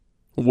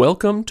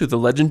Welcome to the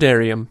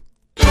Legendarium.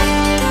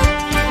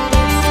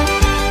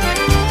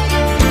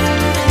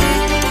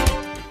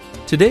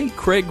 Today,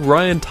 Craig,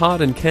 Ryan,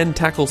 Todd, and Kenn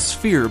tackle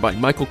Sphere by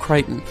Michael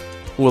Crichton.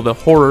 Will the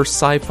horror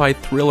sci-fi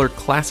thriller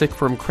classic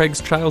from Craig's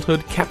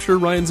childhood capture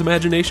Ryan's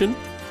imagination?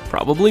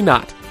 Probably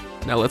not.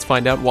 Now let's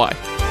find out why.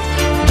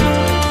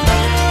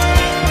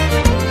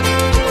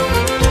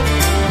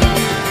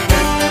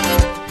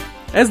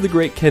 As the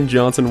great Ken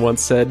Johnson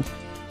once said,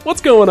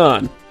 "What's going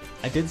on?"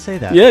 I did say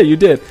that. Yeah, you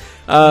did.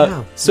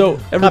 So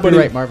everybody,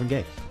 Copyright Marvin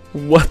Gaye.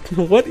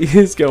 What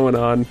is going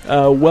on?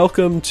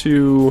 Welcome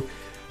to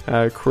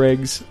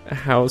Craig's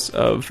House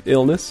of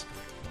Illness.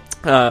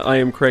 I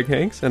am Craig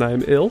Hanks, and I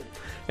am ill,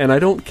 and I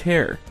don't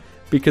care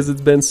because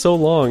it's been so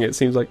long. It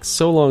seems like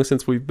so long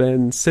since we've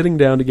been sitting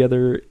down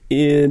together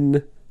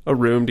in a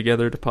room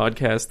together to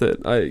podcast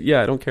that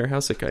I don't care how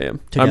sick I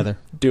am. Together.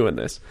 I'm doing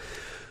this.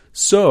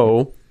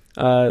 So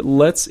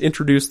let's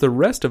introduce the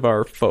rest of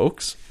our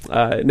folks.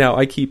 Now,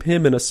 I keep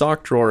him in a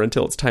sock drawer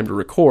until it's time to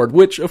record,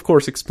 which, of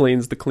course,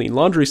 explains the clean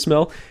laundry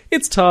smell.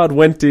 It's Todd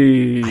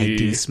Wente. I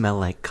do smell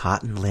like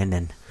cotton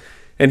linen.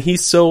 And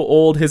he's so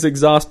old, his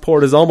exhaust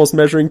port is almost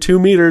measuring 2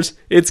 meters.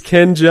 It's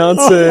Ken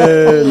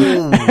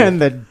Johnson.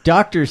 And the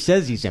doctor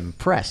says he's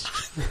impressed.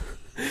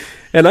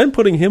 And I'm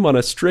putting him on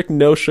a strict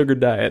no-sugar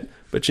diet.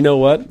 But you know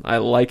what? I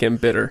like him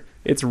bitter.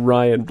 It's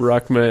Ryan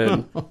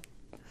Bruckman.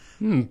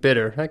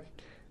 Bitter.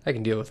 I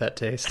can deal with that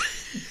taste.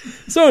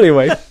 So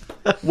anyway,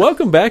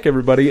 welcome back,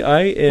 everybody.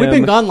 We've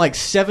been gone like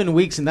 7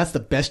 weeks, and that's the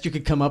best you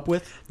could come up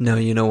with? No,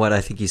 you know what? I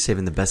think he's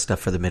saving the best stuff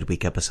for the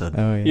midweek episode.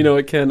 Oh, yeah. You know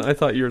what, Ken? I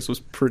thought yours was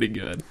pretty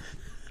good.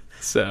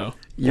 So,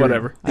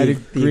 whatever. The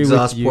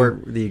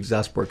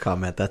exhaust port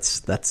comment,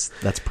 that's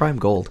prime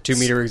gold. 2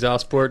 meter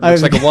exhaust port.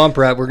 Looks like a womp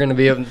rat. We're going to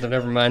be able to...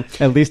 Never mind.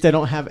 At least I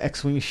don't have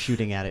X-Wing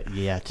shooting at it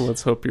yet.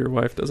 Let's hope your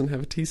wife doesn't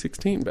have a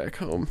T-16 back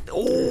home.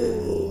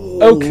 Oh.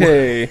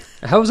 Okay.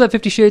 How was that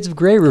 50 Shades of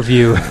Grey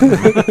review?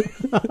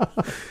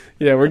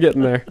 Yeah, we're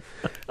getting there.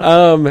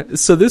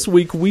 So this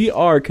week we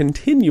are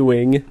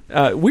continuing.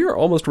 We are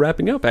almost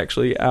wrapping up,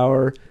 actually,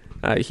 our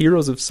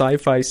Heroes of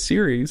Sci-Fi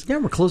series. Yeah,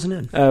 we're closing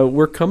in.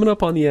 We're coming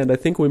up on the end. I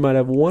think we might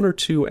have one or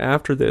two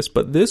after this.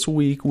 But this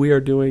week we are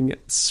doing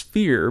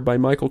Sphere by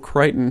Michael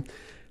Crichton,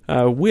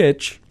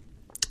 which,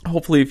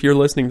 hopefully, if you're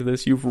listening to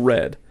this, you've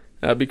read.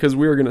 Because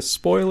we are going to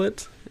spoil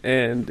it.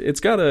 And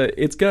it's got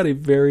a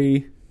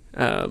very...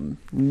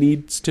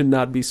 needs to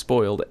not be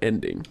spoiled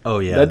ending. Oh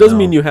yeah, that doesn't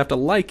mean you have to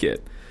like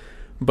it,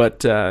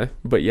 but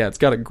yeah, it's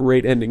got a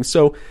great ending.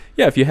 So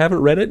yeah, if you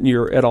haven't read it and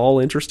you're at all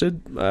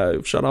interested,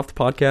 shut off the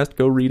podcast,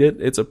 go read it.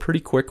 It's a pretty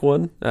quick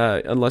one,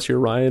 unless you're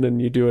Ryan and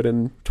you do it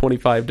in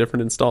 25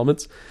 different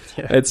installments.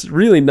 Yeah. It's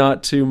really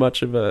not too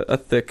much of a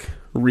thick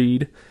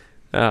read,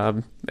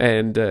 and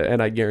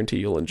I guarantee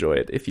you'll enjoy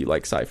it if you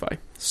like sci-fi.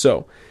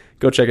 So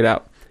go check it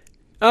out.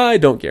 I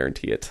don't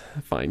guarantee it.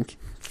 Fine.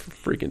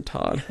 Freaking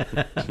Todd.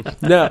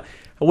 Now,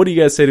 what do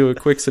you guys say to a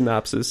quick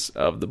synopsis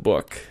of the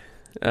book?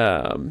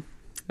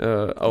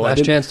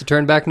 Last chance to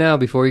turn back now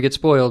before you get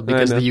spoiled,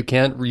 because you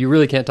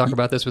really can't talk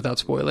about this without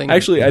spoiling.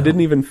 Actually, I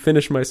didn't even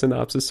finish my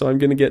synopsis, so I'm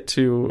going to get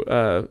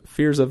to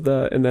fears of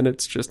and then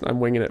it's just I'm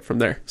winging it from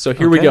there. So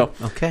here we go.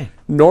 Okay.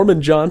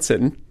 Norman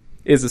Johnson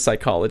is a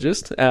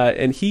psychologist,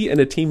 and he and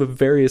a team of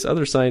various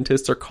other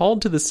scientists are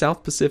called to the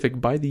South Pacific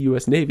by the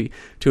U.S. Navy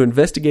to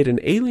investigate an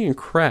alien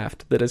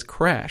craft that has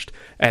crashed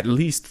at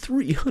least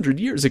 300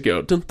 years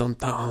ago. Dun, dun,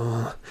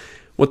 dun.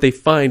 What they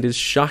find is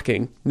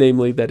shocking,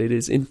 namely that it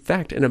is in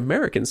fact an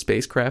American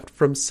spacecraft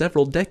from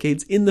several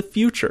decades in the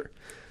future.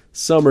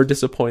 Some are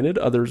disappointed,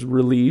 others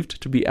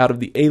relieved to be out of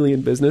the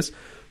alien business,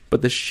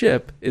 but the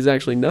ship is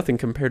actually nothing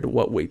compared to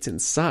what waits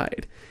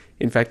inside.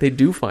 In fact, they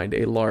do find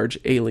a large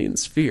alien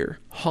sphere,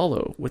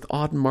 hollow, with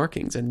odd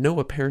markings and no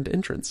apparent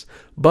entrance.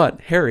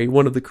 But Harry,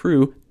 one of the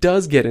crew,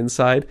 does get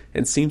inside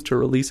and seems to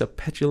release a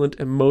petulant,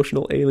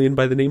 emotional alien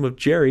by the name of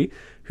Jerry,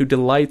 who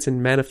delights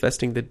in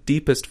manifesting the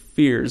deepest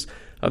fears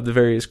of the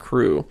various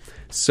crew.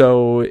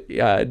 So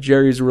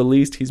Jerry's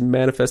released, he's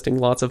manifesting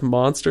lots of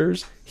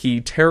monsters. He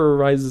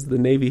terrorizes the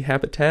Navy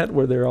habitat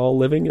where they're all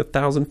living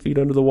 1,000 feet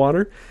under the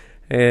water,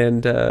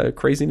 and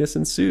craziness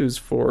ensues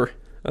for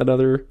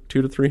another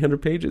 200 to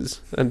 300 pages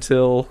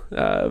until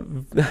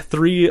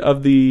 3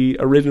 of the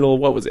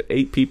original,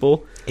 8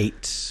 people?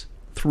 8.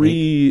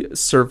 3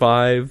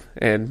 survive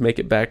and make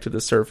it back to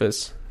the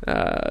surface,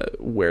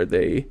 where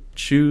they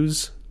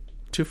choose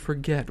to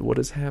forget what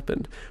has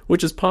happened,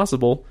 which is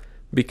possible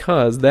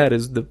because that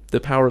is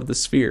the power of the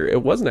sphere.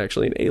 It wasn't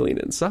actually an alien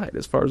inside,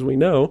 as far as we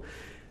know.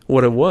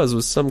 What it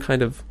was some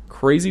kind of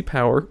crazy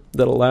power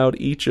that allowed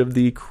each of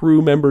the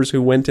crew members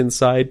who went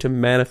inside to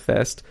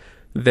manifest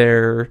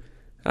their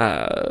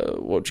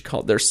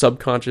their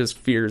subconscious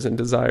fears and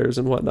desires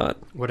and whatnot.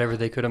 Whatever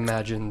they could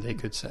imagine, they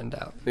could send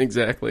out.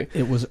 Exactly.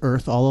 It was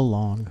Earth all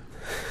along.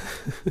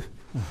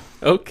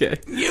 Okay.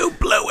 You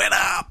blew it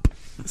up!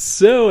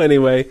 So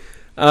anyway,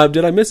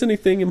 did I miss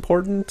anything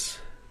important?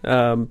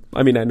 I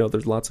know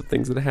there's lots of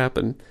things that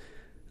happen.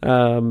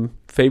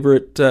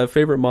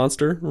 Favorite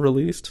monster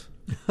released?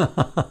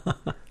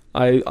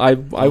 I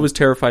was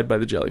terrified by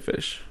the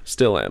jellyfish.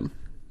 Still am.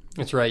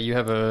 That's right. You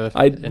have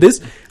I think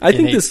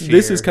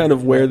this is kind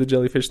of where Right. the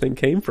jellyfish thing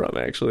came from.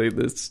 Actually,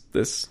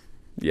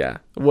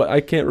 what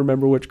I can't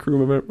remember which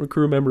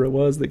crew member it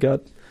was that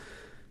got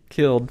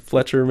killed.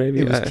 Fletcher, maybe.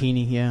 It was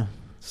teeny, yeah.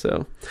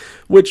 So,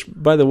 which,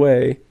 by the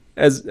way,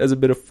 as a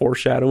bit of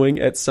foreshadowing,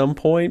 at some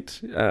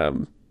point,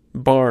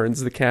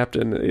 Barnes, the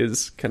captain,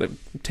 is kind of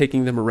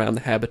taking them around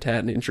the habitat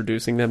and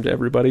introducing them to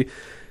everybody,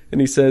 and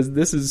he says,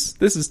 "This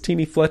is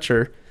Teeny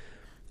Fletcher,"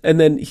 and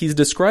then he's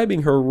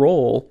describing her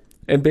role.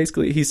 And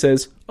basically, he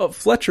says, "Oh,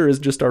 Fletcher is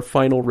just our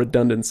final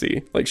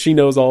redundancy. Like, she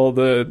knows all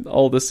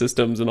the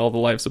systems and all the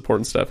life support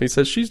and stuff." And he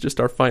says she's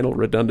just our final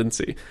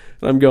redundancy.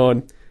 And I'm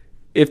going,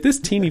 if this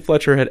Teeny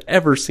Fletcher had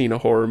ever seen a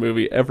horror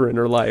movie ever in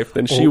her life,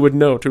 then she would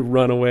know to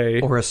run away.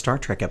 Or a Star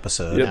Trek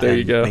episode. Yeah, there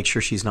you go. Make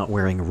sure she's not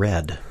wearing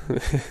red.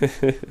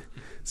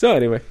 So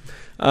anyway,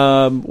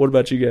 what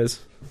about you guys?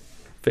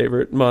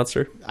 Favorite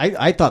monster?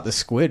 I thought the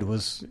squid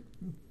was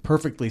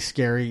perfectly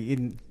scary.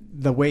 In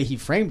the way he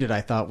framed it,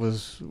 I thought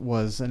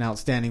was an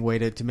outstanding way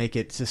to make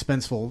it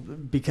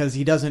suspenseful, because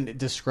he doesn't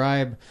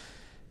describe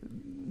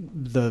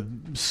the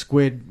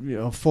squid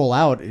full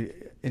out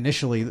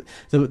initially.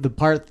 The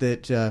part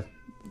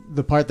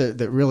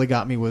that really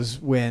got me was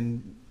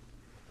when,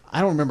 I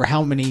don't remember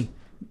how many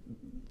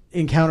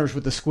encounters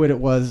with the squid it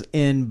was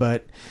in,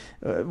 but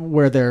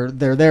where they're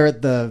there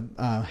at the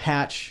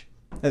hatch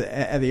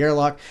at the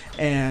airlock,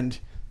 and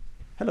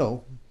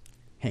hello,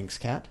 Hank's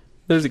cat.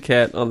 There's a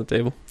cat on the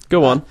table.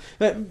 Go on.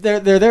 They're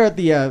there at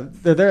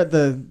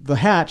the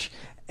hatch,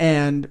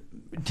 and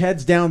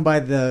Ted's down by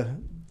the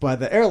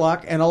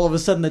airlock, and all of a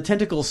sudden the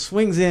tentacle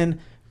swings in,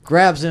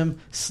 grabs him,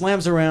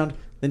 slams around,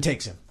 then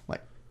takes him.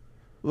 Like,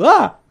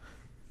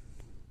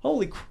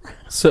 holy crap!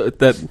 So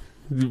that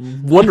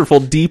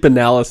wonderful deep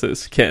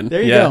analysis, Ken.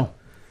 There you go.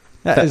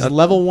 That is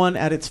level 1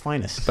 at its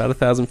finest. About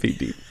 1,000 feet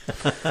deep.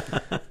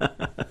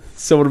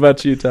 So what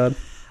about you, Todd?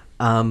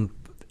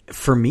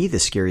 For me, the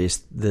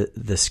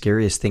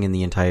scariest thing in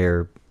the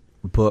entire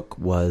book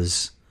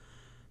was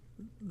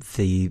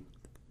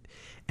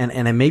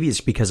and maybe it's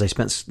because I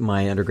spent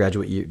my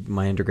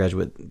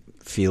undergraduate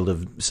field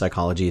of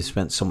psychology,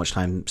 spent so much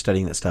time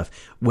studying that stuff.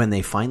 When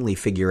they finally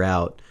figure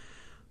out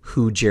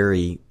who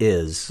Jerry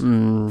is,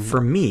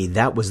 for me,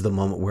 that was the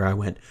moment where I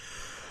went,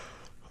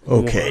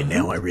 okay,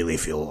 now I really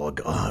feel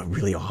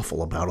really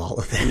awful about all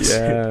of this.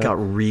 Yeah. It got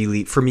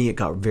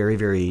very,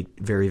 very,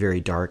 very, very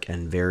dark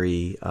and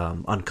very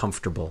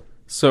uncomfortable.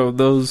 So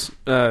those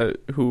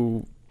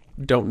who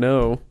don't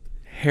know,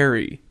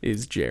 Harry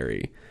is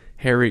Jerry.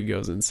 Harry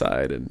goes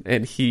inside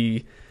and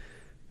he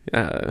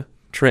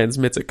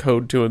transmits a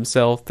code to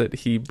himself that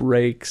he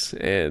breaks,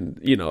 and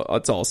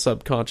it's all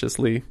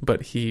subconsciously,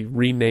 but he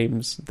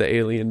renames the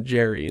alien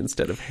Jerry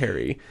instead of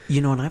Harry.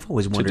 And I've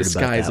always wondered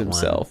about that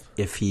himself.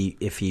 One. If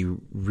he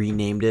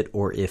renamed it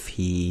or if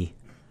he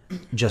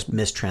just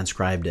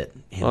mistranscribed it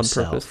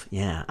himself. On purpose.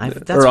 Yeah,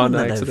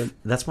 accident.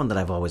 That's one that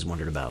I've always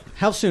wondered about.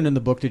 How soon in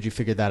the book did you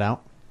figure that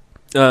out?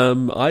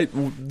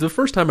 The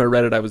first time I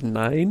read it, I was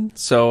 9,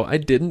 so I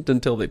didn't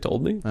until they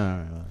told me.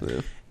 Yeah.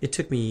 It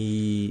took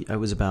me. It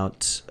was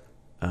about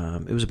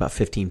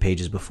 15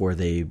 pages before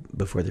they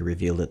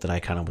revealed it that I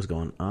kind of was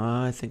going,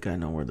 I think I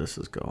know where this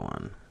is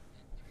going.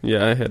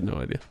 Yeah, I had no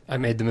idea. I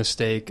made the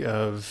mistake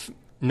of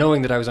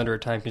knowing that I was under a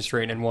time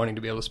constraint and wanting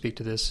to be able to speak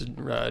to this,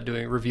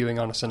 reviewing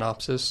on a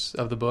synopsis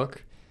of the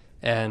book,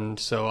 and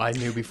so I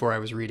knew before I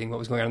was reading what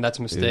was going on. That's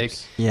a mistake.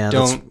 Oops. Yeah,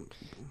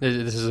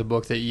 This is a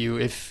book that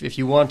if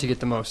you want to get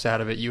the most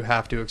out of it, you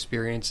have to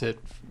experience it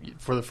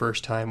for the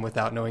first time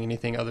without knowing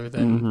anything other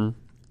than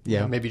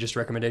maybe just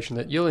recommendation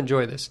that you'll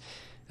enjoy this.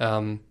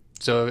 So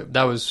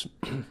that was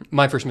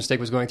my first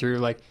mistake, was going through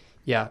like,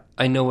 yeah,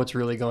 I know what's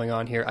really going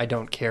on here. I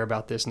don't care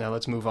about this now.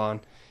 Let's move on.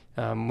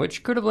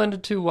 Which could have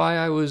lended to why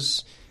I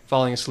was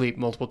falling asleep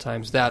multiple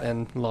times, that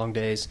and long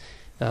days.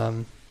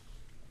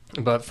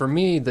 But for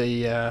me,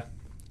 the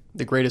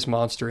greatest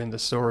monster in the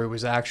story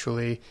was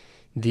actually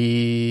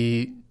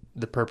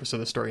the purpose of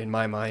the story in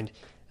my mind,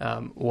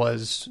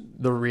 was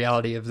the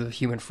reality of the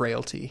human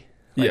frailty.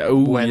 Like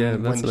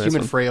when the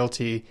human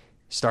frailty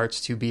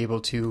starts to be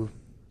able to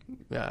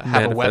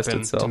have a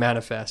weapon to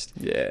manifest.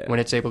 Yeah. When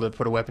it's able to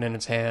put a weapon in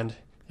its hand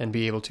and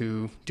be able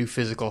to do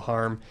physical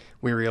harm,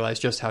 we realize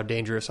just how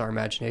dangerous our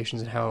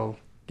imaginations and how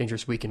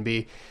dangerous we can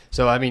be.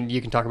 So, I mean,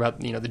 you can talk about,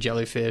 the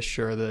jellyfish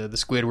or the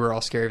squid, we're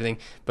all scared of everything,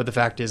 but the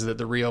fact is that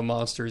the real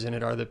monsters in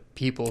it are the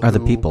people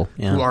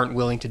who aren't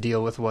willing to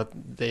deal with what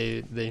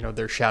they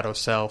their shadow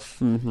self.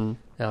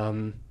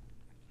 Mm-hmm.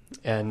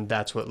 And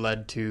that's what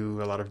led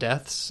to a lot of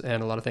deaths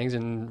and a lot of things.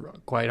 And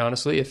quite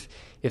honestly,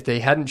 if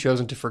they hadn't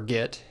chosen to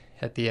forget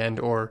at the end,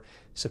 or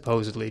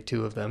supposedly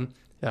 2 of them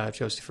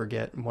chose to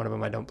forget, one of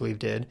them I don't believe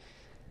did.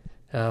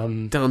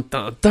 Dun dun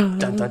dun dun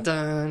dun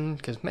dun.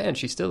 Because man,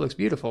 she still looks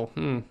beautiful.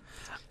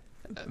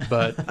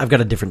 But I've got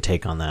a different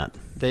take on that.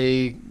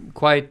 They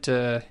quite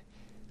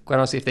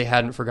honestly, if they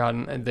hadn't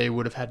forgotten, they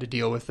would have had to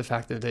deal with the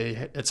fact that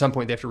at some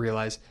point they have to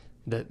realize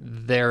that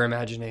their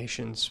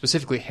imagination,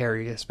 specifically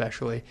Harry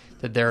especially,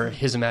 that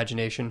his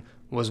imagination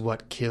was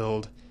what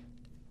killed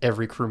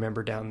every crew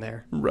member down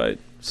there. Right.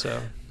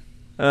 So,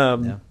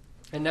 Yeah.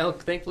 And now,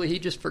 thankfully, he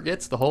just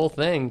forgets the whole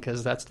thing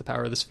because that's the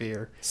power of the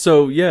sphere.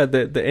 So, yeah,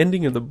 the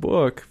ending of the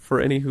book,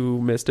 for any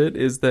who missed it,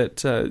 is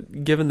that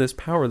given this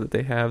power that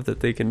they have,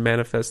 that they can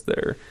manifest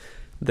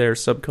their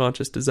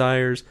subconscious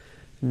desires,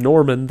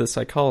 Norman, the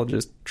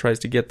psychologist, tries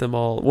to get them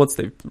all, once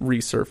they've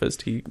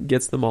resurfaced, he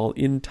gets them all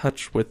in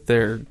touch with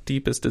their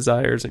deepest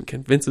desires and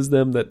convinces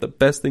them that the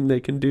best thing they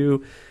can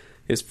do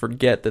is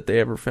forget that they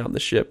ever found the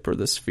ship or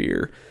the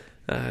sphere,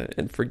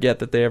 and forget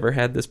that they ever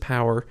had this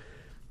power,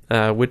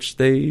 which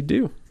they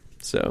do.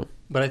 So,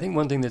 but I think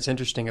one thing that's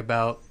interesting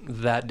about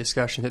that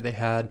discussion that they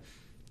had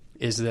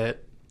is that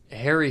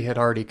Harry had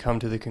already come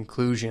to the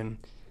conclusion,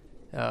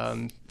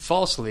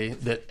 falsely,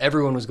 that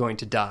everyone was going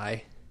to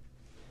die,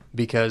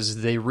 because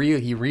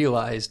he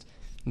realized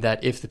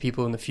that if the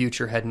people in the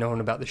future had known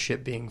about the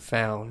ship being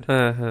found,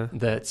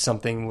 that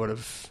something would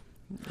have,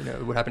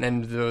 would happen.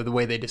 And the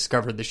way they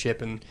discovered the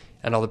ship and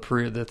all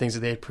the things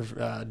that they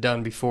had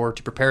done before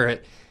to prepare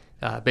it,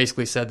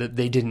 basically said that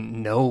they didn't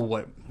know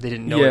what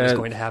was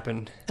going to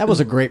happen. That was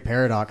a great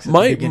paradox at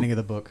the beginning of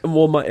the book.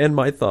 Well,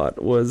 my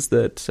thought was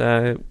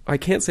that I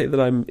can't say that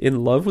I'm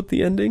in love with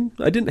the ending.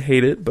 I didn't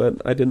hate it,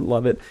 but I didn't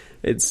love it.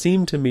 It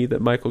seemed to me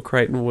that Michael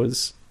Crichton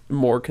was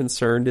more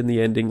concerned in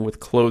the ending with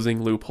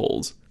closing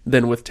loopholes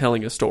than with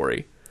telling a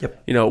story.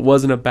 Yep. It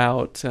wasn't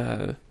about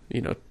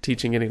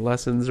teaching any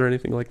lessons or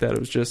anything like that. It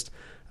was just,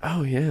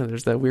 oh yeah,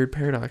 there's that weird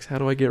paradox. How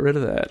do I get rid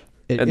of that?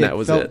 That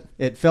was it.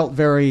 It felt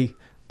very,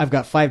 I've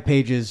got 5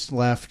 pages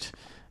left.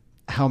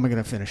 How am I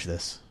going to finish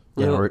this?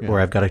 Yeah, or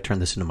I've got to turn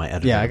this into my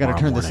editor. Yeah, I got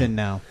to turn this in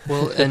now.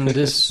 Well,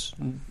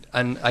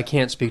 and I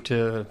can't speak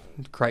to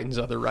Crichton's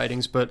other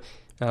writings, but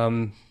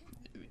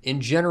in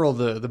general,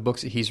 the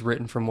books that he's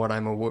written, from what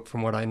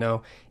I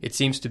know, it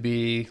seems to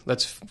be,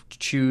 let's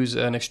choose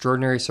an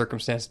extraordinary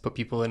circumstance to put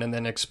people in and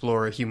then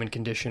explore a human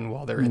condition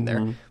while they're in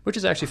there, which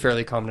is actually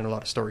fairly common in a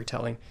lot of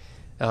storytelling.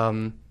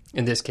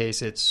 In this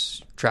case,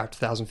 it's trapped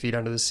 1,000 feet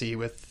under the sea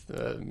with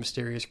a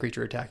mysterious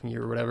creature attacking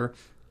you or whatever.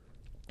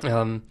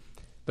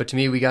 But to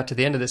me, we got to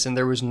the end of this and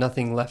there was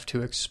nothing left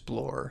to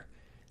explore.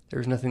 There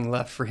was nothing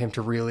left for him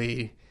to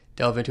really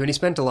delve into. And he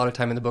spent a lot of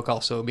time in the book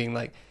also being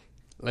like,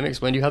 let me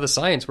explain to you how the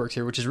science works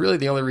here, which is really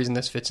the only reason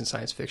this fits in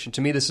science fiction.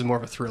 To me, this is more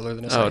of a thriller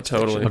than a science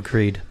fiction.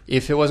 Agreed.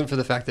 If it wasn't for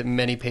the fact that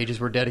many pages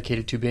were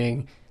dedicated to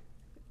being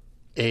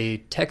a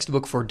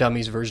textbook for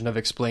dummies version of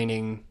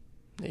explaining,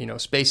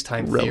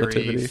 space-time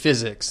theory,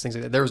 physics, things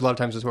like that. There was a lot of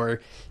times where,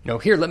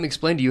 here, let me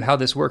explain to you how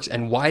this works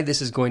and why this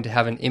is going to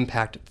have an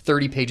impact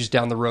 30 pages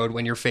down the road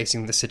when you're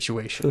facing the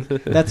situation.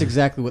 That's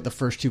exactly what the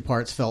first 2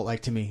 parts felt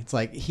like to me. It's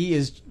like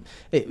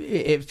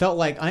it felt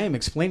like I am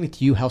explaining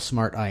to you how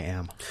smart I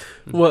am.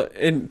 Well,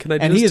 and can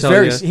I just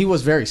tell you, he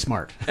was very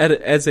smart.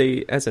 As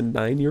a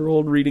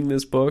 9-year-old reading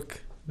this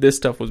book, this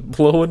stuff was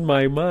blowing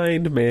my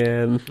mind,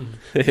 man.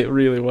 It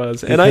really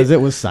was. Because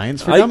it was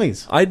science for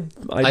dummies. I'd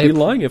be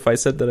lying if I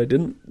said that I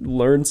didn't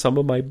learn some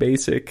of my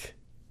basic,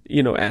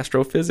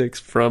 astrophysics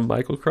from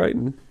Michael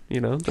Crichton.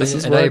 This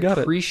is where I got it. And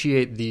I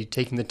appreciate the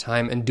taking the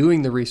time and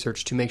doing the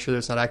research to make sure that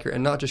it's not accurate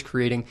and not just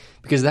creating,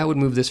 because that would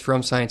move this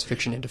from science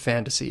fiction into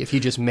fantasy if he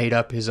just made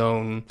up his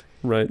own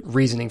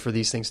reasoning for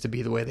these things to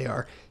be the way they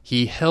are.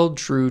 He held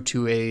true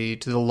to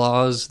the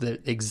laws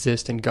that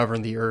exist and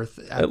govern the Earth.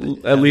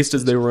 At least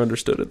as they were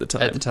understood at the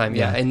time. At the time,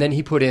 yeah. And then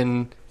he put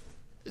in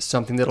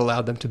something that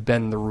allowed them to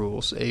bend the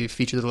rules, a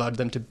feature that allowed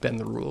them to bend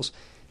the rules.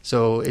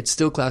 So it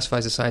still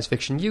classifies as science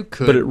fiction. You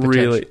could, but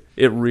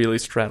it really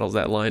straddles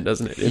that line,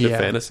 doesn't it, into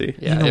fantasy?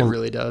 Yeah, it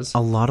really does.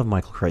 A lot of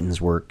Michael Crichton's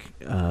work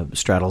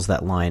straddles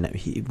that line.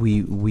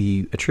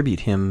 We attribute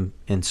him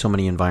in so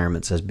many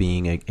environments as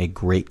being a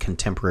great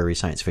contemporary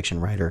science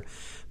fiction writer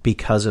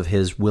because of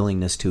his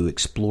willingness to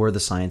explore the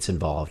science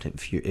involved.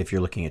 If you're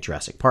looking at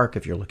Jurassic Park,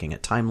 if you're looking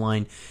at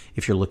Timeline,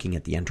 if you're looking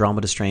at the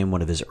Andromeda Strain,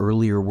 one of his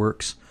earlier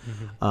works,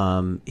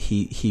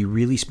 he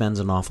really spends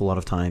an awful lot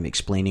of time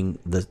explaining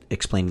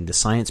the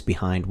science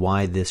behind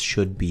why this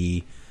should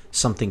be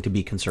something to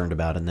be concerned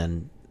about, and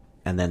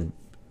then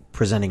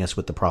presenting us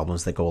with the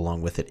problems that go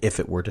along with it if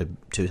it were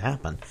to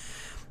happen.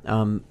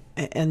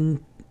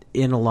 And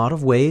in a lot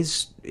of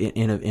ways,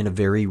 in a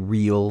very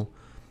real.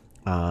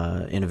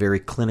 In a very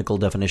clinical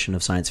definition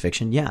of science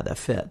fiction, that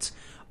fits.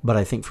 But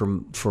I think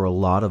for a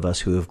lot of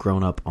us who have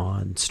grown up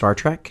on Star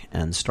Trek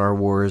and Star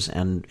Wars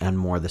and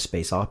more the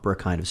space opera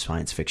kind of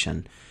science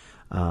fiction,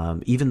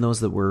 even those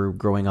that were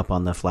growing up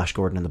on the Flash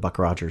Gordon and the Buck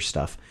Rogers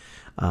stuff,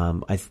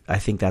 I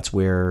think that's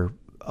where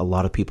a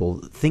lot of people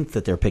think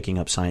that they're picking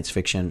up science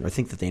fiction or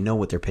think that they know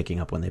what they're picking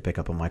up when they pick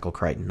up a Michael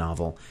Crichton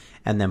novel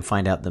and then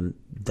find out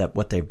that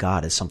what they've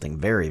got is something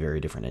very, very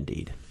different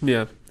indeed.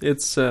 Yeah,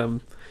 it's...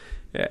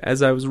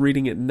 As I was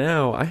reading it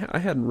now, I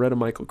hadn't read a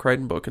Michael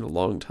Crichton book in a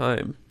long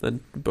time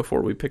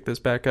before we picked this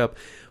back up,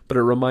 but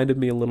it reminded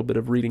me a little bit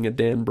of reading a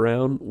Dan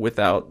Brown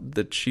without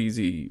the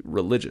cheesy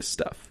religious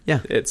stuff.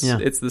 Yeah. It's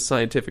the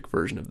scientific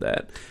version of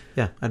that.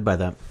 Yeah, I'd buy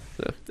that.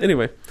 So,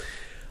 anyway,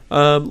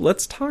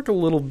 Let's talk a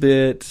little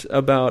bit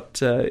about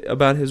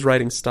his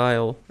writing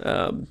style.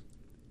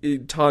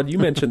 Todd, you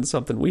mentioned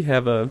something. We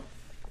have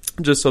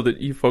just so that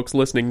you folks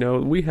listening know,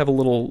 we have a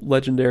little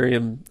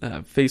Legendarium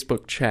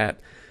Facebook chat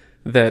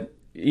that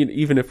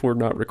even if we're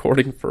not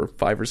recording for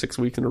 5 or 6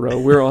 weeks in a row,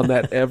 we're on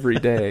that every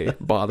day,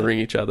 bothering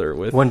each other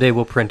with. One day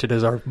we'll print it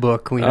as our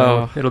book. We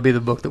know it'll be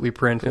the book that we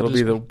print. It'll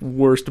be the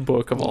worst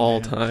book of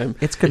all time.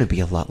 It's going to be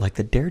a lot like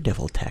the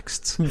Daredevil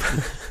texts.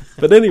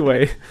 But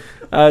anyway,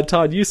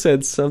 Todd, you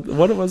said something.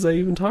 What was I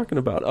even talking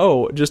about?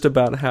 Oh, just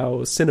about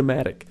how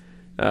cinematic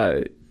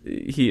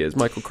he is.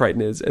 Michael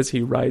Crichton is as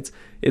he writes.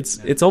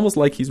 It's almost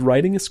like he's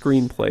writing a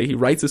screenplay. He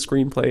writes a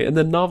screenplay and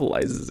then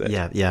novelizes it.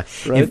 Yeah.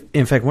 Right?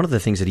 In fact, one of the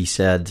things that he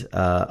said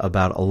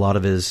about a lot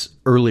of his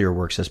earlier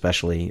works,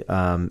 especially,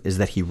 is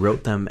that he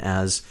wrote them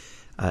as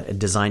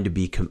designed to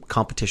be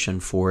competition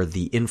for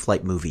the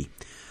in-flight movie.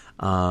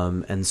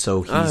 And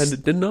so he's... I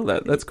didn't know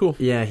that. That's cool.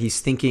 Yeah, he's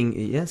thinking...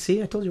 Yeah,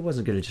 see, I told you I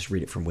wasn't going to just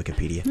read it from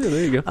Wikipedia. Yeah,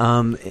 there you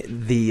go.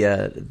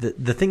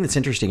 The thing that's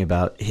interesting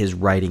about his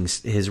writing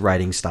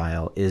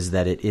style is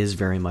that it is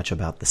very much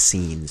about the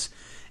scenes.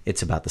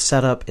 It's about the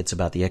setup. It's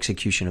about the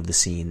execution of the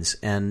scenes.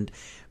 And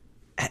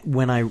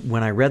when I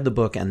read the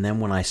book and then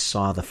when I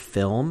saw the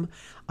film,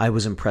 I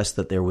was impressed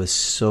that there was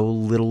so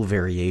little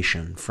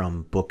variation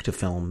from book to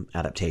film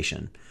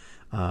adaptation.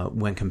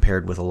 When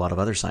compared with a lot of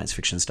other science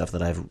fiction stuff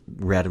that I've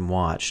read and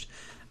watched,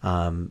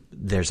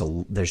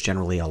 there's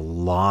generally a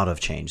lot of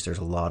change. There's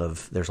a lot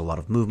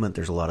of movement.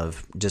 There's a lot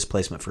of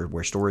displacement for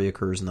where story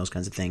occurs and those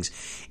kinds of things.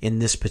 In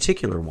this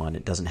particular one,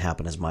 it doesn't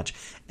happen as much.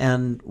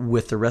 And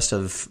with the rest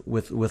of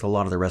with a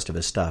lot of the rest of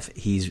his stuff,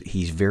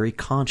 he's very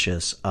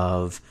conscious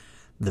of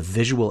the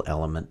visual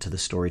element to the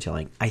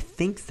storytelling. I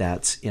think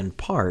that's in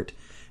part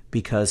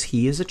because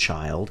he is a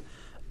child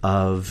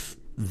of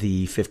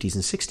the 50s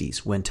and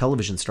 60s, when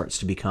television starts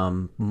to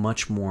become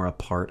much more a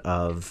part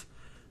of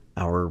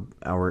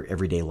our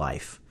everyday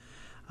life,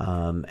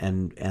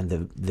 and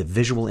the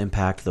visual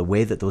impact, the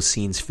way that those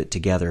scenes fit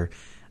together,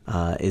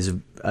 is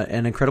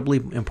an incredibly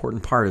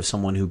important part of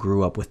someone who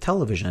grew up with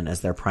television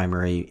as their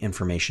primary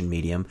information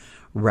medium,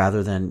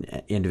 rather than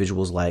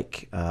individuals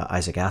like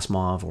Isaac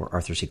Asimov or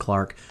Arthur C.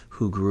 Clarke,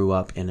 who grew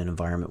up in an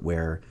environment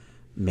where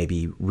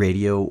maybe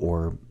radio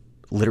or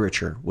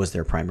literature was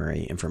their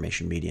primary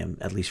information medium,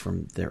 at least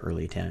from their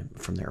early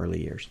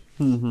years.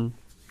 Mm-hmm.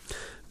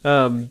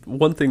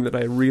 One thing that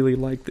I really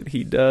like that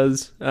he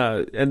does,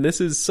 and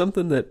this is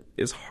something that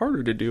is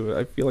harder to do.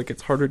 I feel like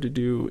it's harder to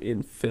do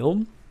in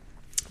film,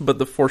 but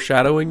the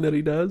foreshadowing that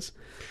he does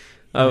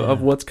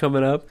of what's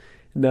coming up.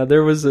 Now,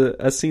 there was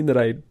a scene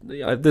that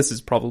this is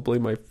probably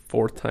my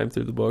 4th time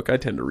through the book. I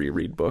tend to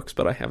reread books,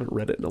 but I haven't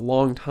read it in a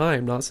long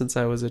time, not since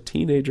I was a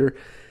teenager.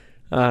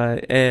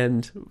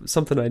 And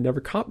something I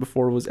never caught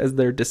before was as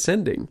they're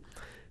descending,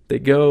 they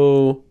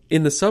go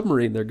in the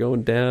submarine, they're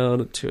going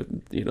down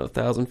to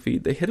 1,000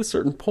 feet. They hit a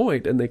certain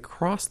point and they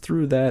cross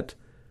through that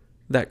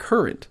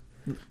current,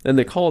 and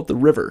they call it the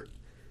river,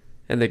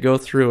 and they go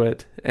through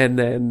it. And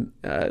then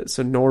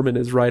so Norman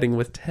is riding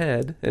with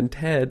Ted, and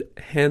Ted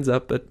hands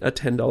up a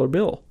 $10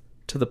 bill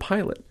to the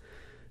pilot.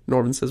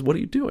 Norman says, "What are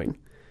you doing?"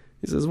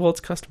 He says, "Well, it's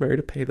customary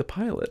to pay the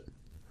pilot,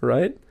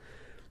 right?"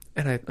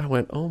 And I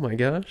went, "Oh my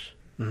gosh."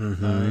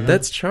 Mm-hmm.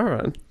 That's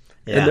Charon.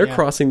 Yeah. And they're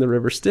crossing the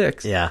river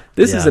Styx. Yeah.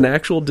 This is an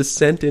actual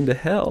descent into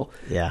hell.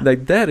 Yeah.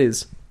 Like, that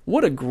is,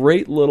 what a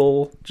great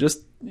little,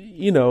 just,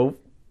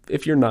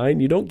 if you're 9,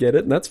 you don't get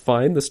it, and that's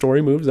fine. The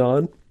story moves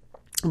on.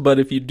 But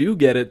if you do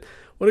get it,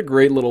 what a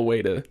great little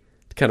way to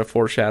kind of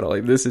foreshadow,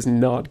 like, this is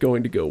not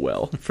going to go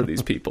well for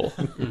these people.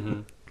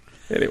 Mm-hmm.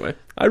 Anyway,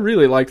 I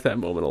really liked that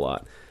moment a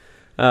lot.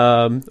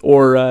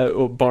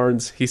 Or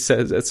Barnes, he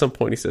says, at some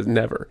point, he says,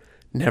 never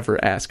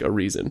ask a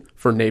reason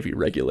for Navy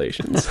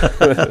regulations.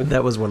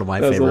 That was one of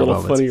my favorite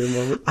moments. Funnier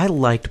moment. I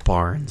liked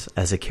Barnes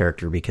as a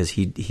character because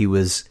he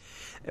was,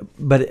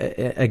 but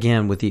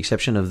again, with the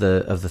exception of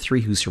the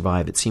 3 who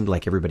survive, it seemed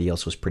like everybody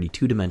else was pretty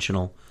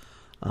 2-dimensional.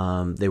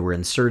 They were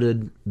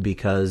inserted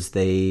because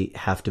they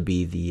have to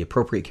be the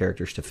appropriate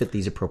characters to fit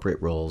these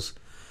appropriate roles.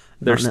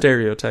 They're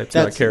stereotypes,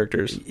 not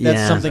characters.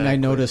 That's something I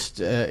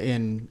noticed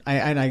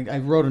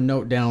I wrote a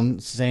note down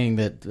saying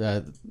that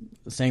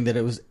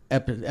it was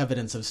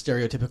evidence of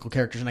stereotypical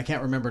characters, and I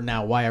can't remember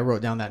now why I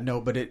wrote down that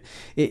note, but it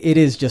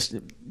is just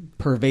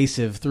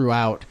pervasive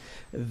throughout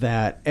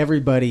that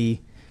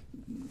everybody,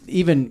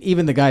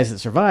 even the guys that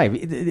survive,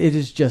 it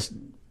is just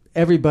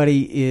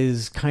everybody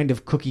is kind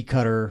of cookie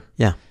cutter.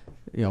 Yeah.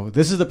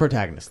 This is the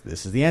protagonist,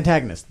 this is the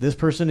antagonist, this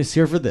person is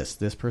here for this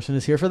person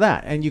is here for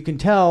that, and you can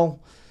tell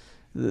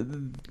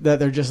that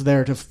they're just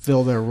there to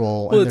fill their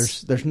role, and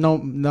there's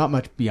not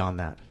much beyond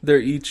that. They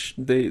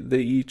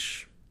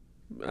each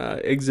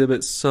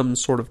exhibit some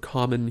sort of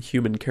common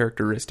human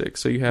characteristic.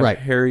 So you have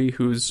Harry,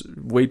 who's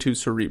way too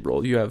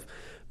cerebral. You have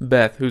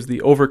Beth, who's the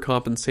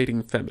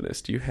overcompensating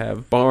feminist. You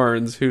have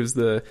Barnes, who's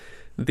the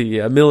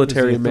the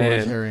military man.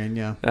 Authoritarian,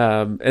 yeah.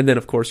 And then,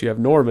 of course, you have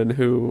Norman,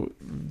 who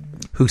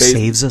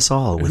saves us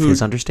all with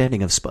his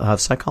understanding of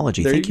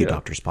psychology. Thank you, go.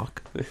 Dr. Spock.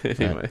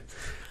 Anyway.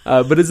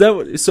 But is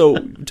that so,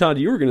 Todd,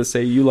 you were going to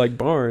say you like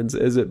Barnes.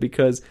 Is it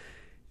because,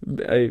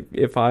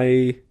 if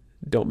I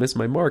don't miss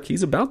my mark,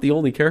 he's about the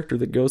only character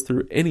that goes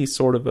through any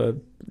sort of a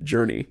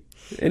journey,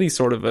 any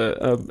sort of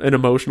an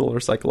emotional or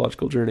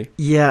psychological journey?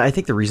 Yeah, I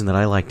think the reason that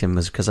I liked him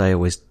was because I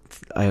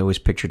always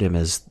pictured him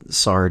as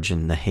Sarge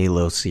in the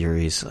Halo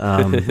series.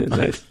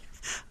 Nice.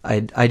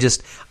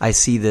 I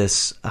see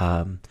this.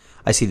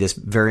 I see this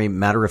very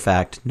matter of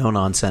fact, no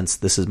nonsense.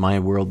 This is my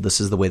world.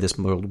 This is the way this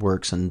world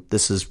works, and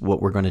this is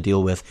what we're going to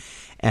deal with.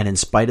 And in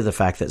spite of the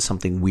fact that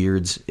something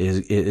weird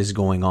is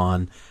going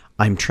on,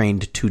 I'm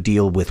trained to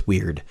deal with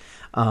weird.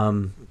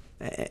 And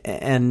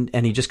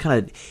he just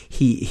kind of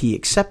he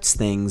accepts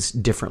things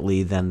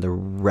differently than the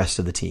rest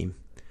of the team.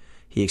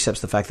 He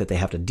accepts the fact that they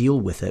have to deal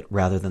with it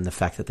rather than the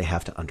fact that they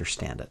have to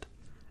understand it.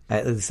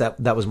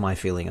 That was my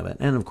feeling of it.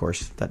 And of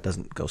course, that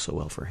doesn't go so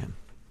well for him.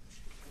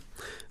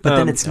 But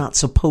then it's not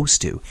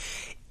supposed to.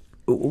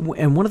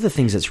 And one of the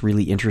things that's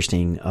really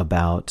interesting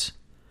about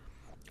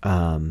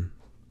a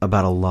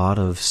lot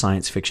of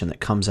science fiction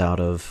that comes out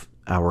of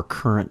our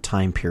current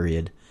time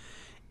period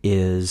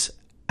is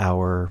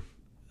our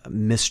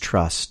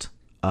mistrust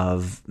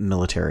of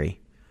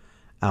military,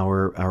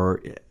 our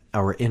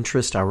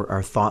interest,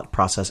 our thought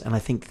process. And I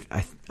think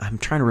I'm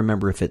trying to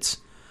remember if it's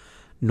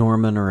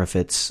Norman or if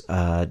it's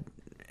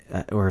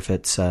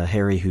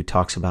Harry who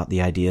talks about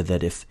the idea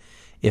that if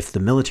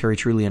the military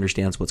truly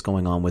understands what's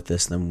going on with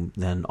this, then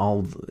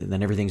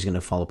everything's going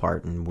to fall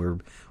apart, and we're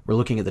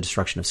looking at the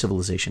destruction of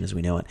civilization as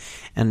we know it.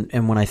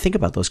 And when I think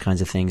about those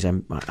kinds of things,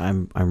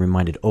 I'm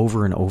reminded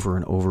over and over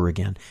and over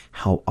again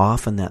how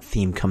often that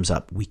theme comes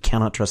up. We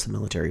cannot trust the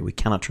military. We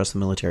cannot trust the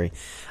military.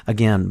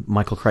 Again,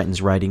 Michael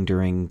Crichton's writing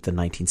during the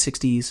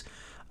 1960s,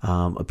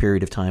 a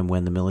period of time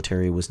when the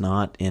military was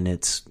not in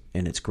its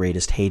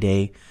greatest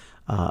heyday.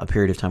 A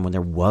period of time when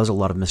there was a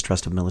lot of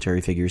mistrust of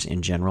military figures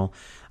in general.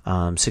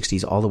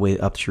 60s all the way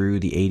up through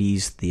the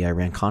 80s, the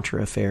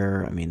Iran-Contra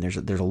affair. I mean, there's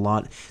a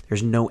lot.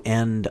 There's no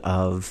end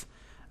of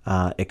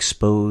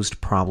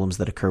exposed problems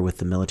that occur with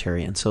the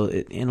military, and so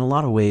in a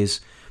lot of ways,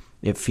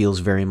 it feels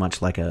very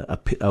much like a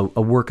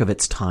work of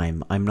its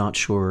time. I'm not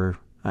sure.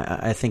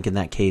 I think in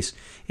that case,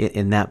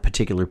 in that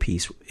particular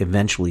piece,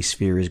 eventually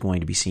Sphere is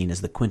going to be seen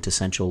as the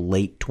quintessential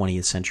late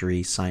 20th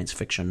century science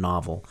fiction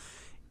novel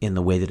in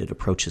the way that it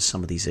approaches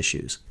some of these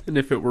issues. And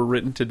if it were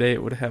written today,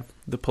 it would have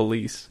the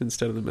police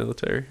instead of the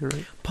military,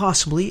 right?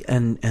 Possibly,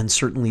 and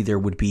certainly there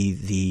would be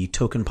the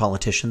token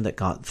politician that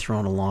got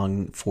thrown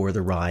along for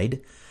the ride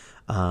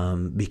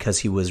because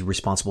he was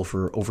responsible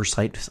for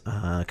oversight,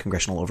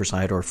 congressional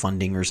oversight or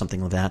funding or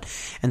something like that.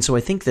 And so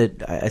I think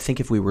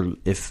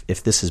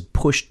if this is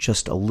pushed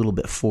just a little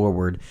bit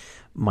forward,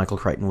 Michael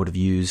Crichton would have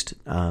used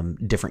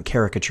different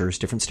caricatures,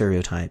 different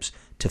stereotypes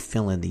to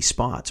fill in these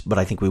spots. But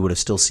I think we would have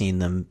still seen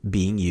them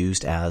being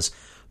used as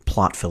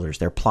plot fillers.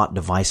 They're plot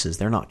devices.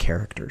 They're not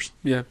characters.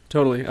 Yeah,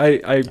 totally.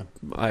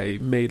 I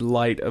made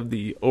light of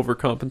the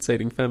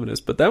overcompensating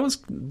feminist, but that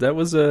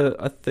was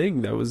a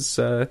thing. That was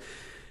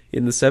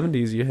in the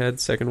 70s. You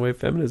had second wave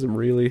feminism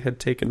really had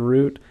taken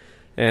root,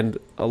 and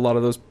a lot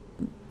of those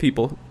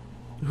people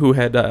who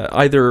had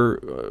either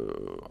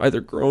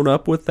grown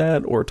up with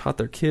that or taught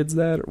their kids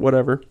that or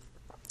whatever.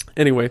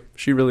 Anyway,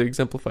 she really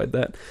exemplified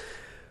that.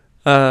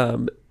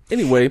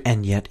 Anyway.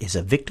 And yet is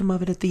a victim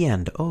of it at the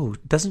end. Oh,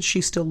 doesn't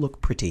she still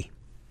look pretty?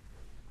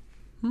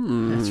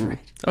 That's right.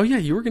 Oh, yeah,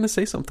 you were going to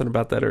say something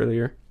about that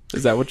earlier.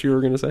 Is that what you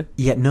were going to say?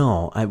 Yeah,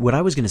 no. What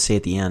I was going to say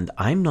at the end,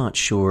 I'm not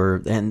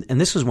sure, and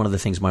this was one of the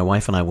things my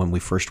wife and I, when we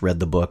first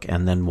read the book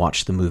and then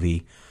watched the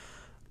movie,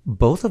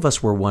 both of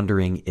us were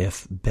wondering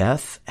if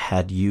Beth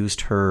had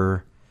used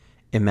her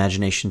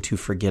imagination to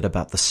forget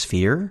about the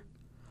sphere,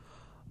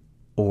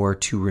 or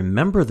to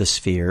remember the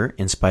sphere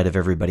in spite of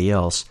everybody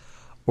else,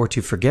 or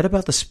to forget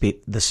about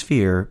the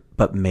sphere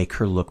but make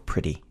her look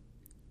pretty.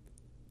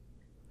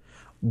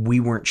 We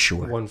weren't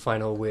sure. One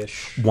final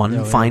wish.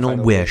 One final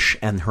wish,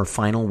 and her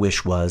final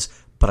wish was,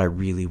 but I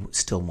really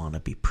still want to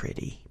be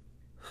pretty.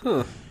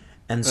 Huh.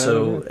 And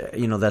so,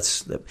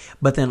 that's.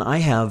 But then I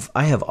have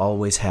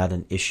always had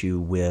an issue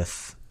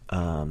with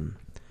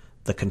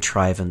the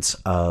contrivance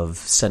of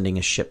sending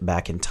a ship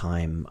back in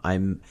time.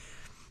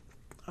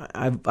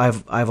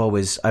 I've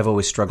always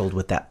struggled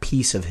with that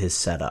piece of his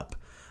setup.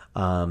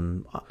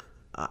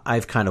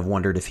 I've kind of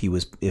wondered if he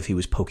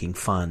was poking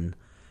fun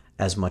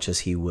as much as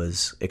he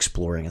was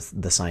exploring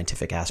the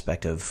scientific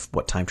aspect of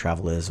what time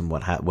travel is and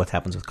what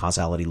happens with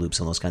causality loops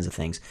and those kinds of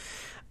things.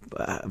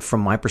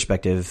 From my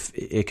perspective,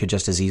 it could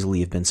just as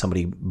easily have been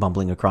somebody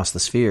bumbling across the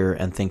sphere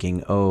and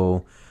thinking,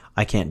 "Oh,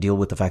 I can't deal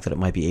with the fact that it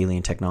might be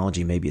alien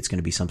technology. Maybe it's going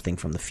to be something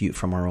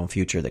from our own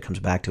future that comes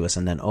back to us."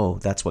 And then,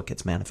 that's what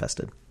gets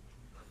manifested.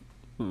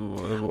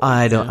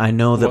 I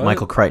know that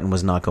Michael Crichton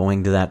was not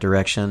going to that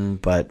direction,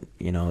 but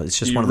it's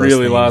just one of those things. You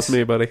really lost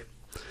me, buddy.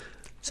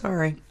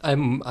 Sorry.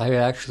 I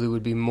actually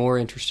would be more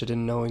interested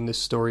in knowing the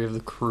story of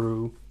the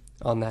crew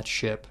on that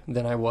ship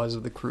than I was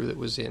of the crew that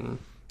was in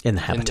In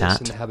the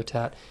habitat. in the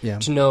habitat. Yeah.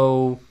 To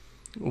know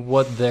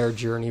what their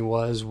journey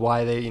was,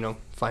 why they,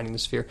 finding the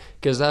sphere,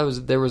 because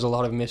there was a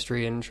lot of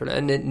mystery and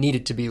it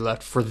needed to be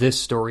left for this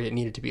story. It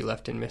needed to be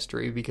left in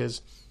mystery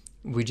because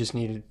we just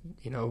needed,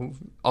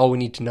 all we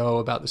need to know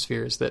about the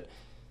sphere is that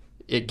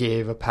it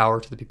gave a power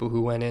to the people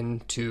who went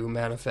in to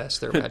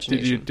manifest their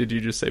imagination. Did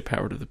you just say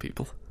power to the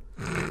people?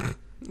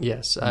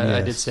 Yes,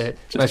 I did say it.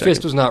 Just My checking.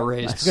 fist was not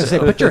raised. I was going to say,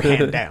 put your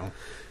hand down.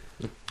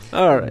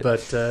 All right.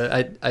 But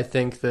I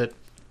think that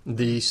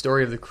the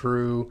story of the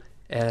crew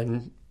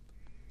and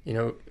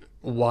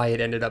why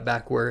it ended up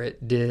back where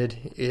it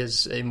did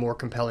is a more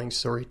compelling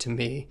story to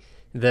me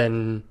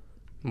than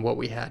what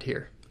we had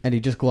here. And he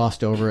just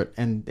glossed over it,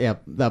 and yeah,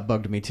 that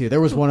bugged me too.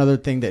 There was one other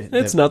thing that...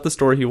 It's not the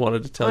story he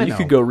wanted to tell. I You know.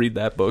 could go read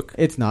that book.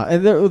 It's not.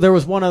 And there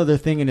was one other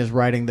thing in his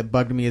writing that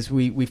bugged me is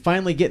we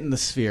finally get in the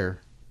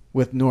sphere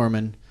with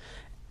Norman,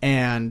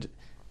 and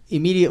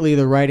immediately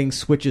the writing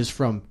switches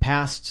from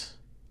past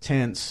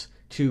tense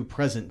to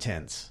present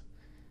tense.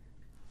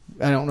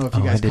 I don't know if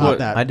you guys caught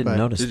that. I didn't but-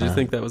 notice Did that. you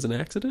think that was an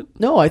accident?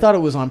 No, I thought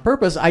it was on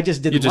purpose. I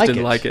just didn't You just like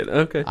didn't it. like it.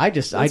 Okay.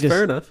 That's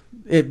fair enough.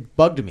 It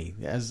bugged me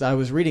as I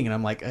was reading it.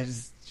 I'm like, it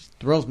just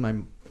throws my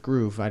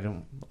groove. I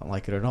don't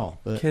like it at all.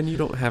 But Ken, you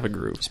don't have a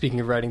groove. Speaking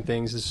of writing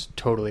things, this is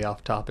totally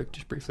off topic,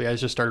 just briefly. I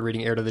just started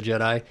reading Heir to the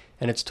Jedi,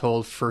 and it's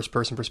told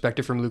first-person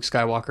perspective from Luke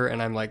Skywalker,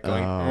 and I'm like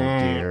going,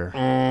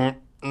 dear.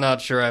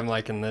 Not sure I'm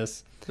liking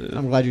this.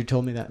 I'm glad you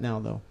told me that now,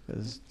 though.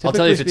 'Cause I'll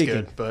tell you if it's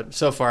typically good, but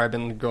so far I've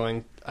been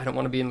going, I don't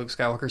want to be in Luke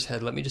Skywalker's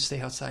head. Let me just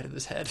stay outside of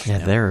this head. Yeah,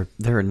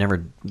 they're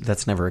never.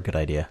 That's never a good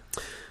idea.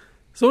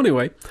 So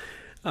anyway,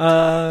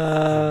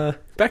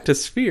 back to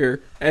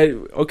Sphere.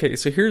 Okay,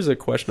 so here's a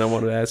question I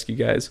wanted to ask you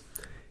guys.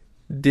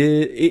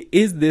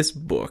 Is this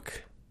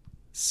book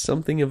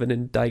something of an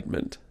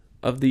indictment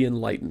of the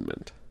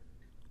Enlightenment?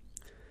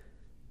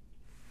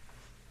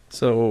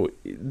 So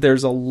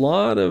there's a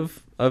lot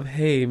of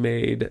hay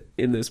made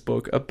in this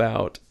book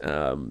about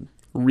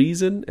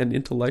reason and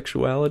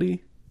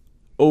intellectuality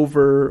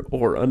over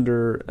or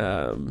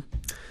under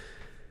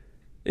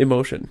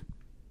emotion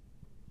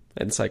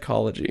and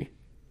psychology.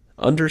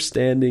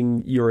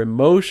 Understanding your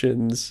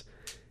emotions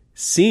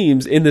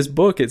in this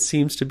book, it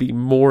seems to be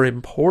more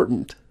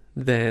important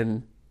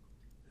than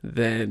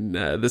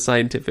the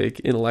scientific,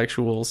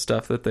 intellectual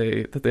stuff that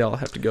they all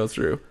have to go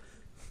through.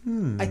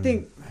 I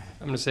think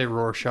I'm going to say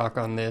Rorschach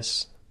on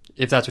this.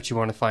 If that's what you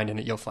want to find in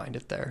it, you'll find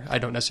it there. I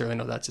don't necessarily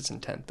know that's its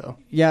intent, though.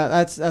 Yeah,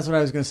 that's what I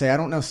was going to say. I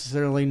don't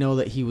necessarily know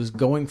that he was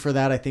going for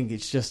that. I think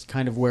it's just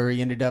kind of where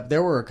he ended up.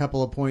 There were a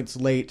couple of points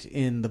late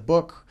in the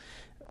book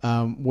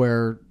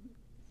where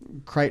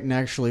Crichton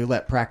actually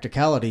let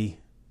practicality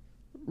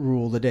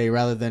rule the day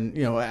rather than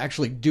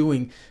actually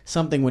doing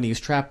something when he's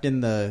trapped in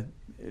the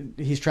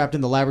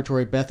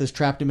laboratory. Beth has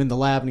trapped him in the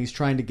lab, and he's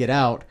trying to get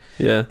out.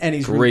 Yeah, and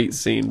he's great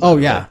scene. Oh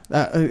yeah,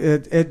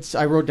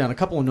 I wrote down a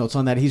couple of notes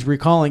on that. He's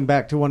recalling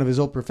back to one of his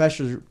old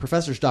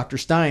professors, Dr.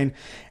 Stein,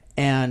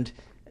 and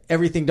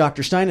everything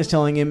Dr. Stein is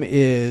telling him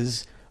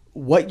is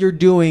what you're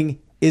doing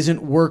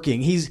isn't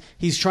working.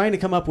 He's trying to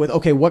come up with,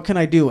 okay, what can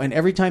I do? And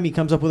every time he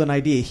comes up with an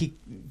idea, he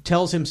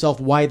tells himself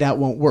why that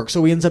won't work.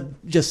 So he ends up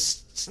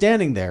just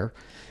standing there,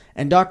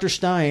 and Dr.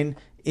 Stein,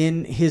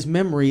 in his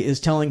memory, is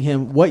telling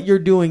him, what you're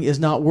doing is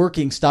not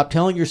working. Stop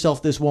telling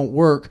yourself this won't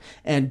work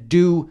and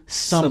do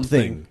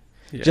something.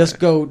 Yeah. Just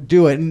go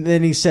do it. And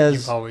then he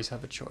says, You always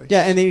have a choice.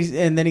 yeah,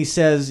 and then he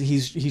says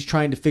he's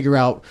trying to figure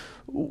out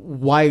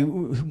why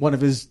one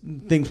of his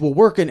things will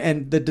work.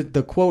 And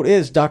the quote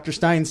is, Dr.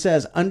 Stein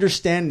says,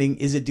 understanding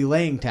is a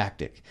delaying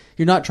tactic.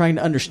 You're not trying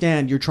to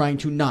understand, you're trying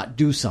to not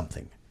do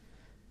something.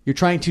 You're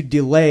trying to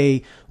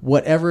delay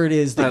whatever it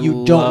is that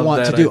you don't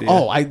want to do.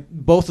 Idea.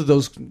 Both of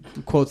those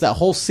quotes, that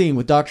whole scene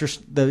with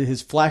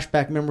his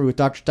flashback memory with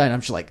Dr. Stein,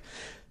 I'm just like,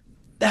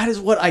 that is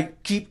what I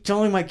keep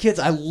telling my kids.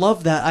 I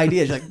love that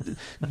idea. It's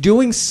like,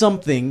 doing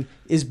something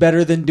is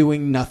better than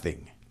doing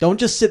nothing. Don't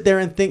just sit there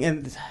and think,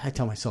 and I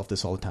tell myself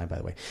this all the time, by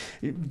the way.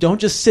 Don't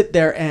just sit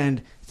there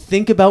and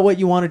think about what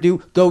you want to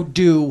do. Go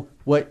do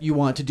what you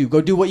want to do.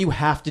 Go do what you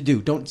have to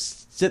do. Don't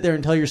sit there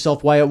and tell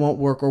yourself why it won't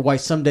work or why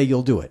someday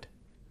you'll do it.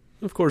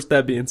 Of course,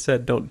 that being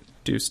said, don't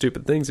do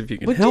stupid things if you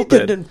can help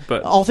it.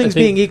 But all things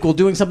being equal,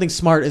 doing something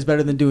smart is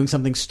better than doing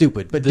something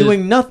stupid. But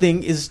doing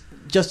nothing is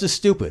just as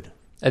stupid.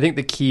 I think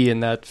the key in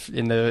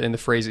the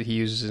phrase that he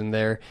uses in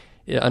there,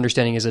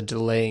 understanding is a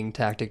delaying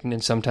tactic,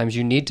 and sometimes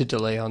you need to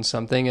delay on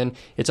something, and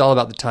it's all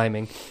about the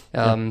timing.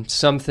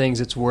 Some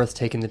things it's worth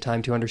taking the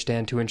time to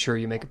understand to ensure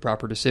you make a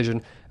proper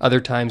decision. Other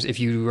times, if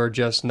you are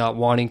just not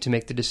wanting to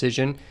make the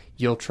decision,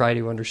 you'll try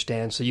to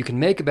understand so you can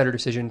make a better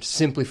decision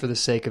simply for the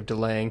sake of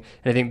delaying.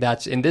 And I think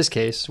that's, in this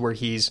case, where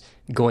he's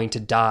going to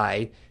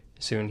die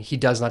soon. He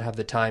does not have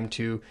the time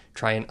to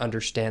try and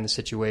understand the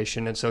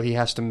situation, and so he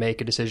has to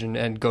make a decision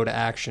and go to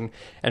action.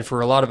 And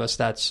for a lot of us,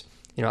 that's,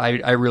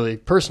 I really,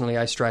 personally,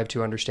 I strive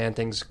to understand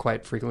things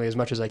quite frequently as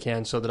much as I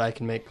can so that I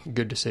can make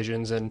good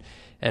decisions and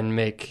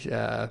make,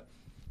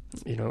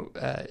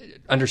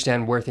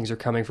 understand where things are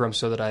coming from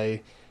so that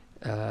I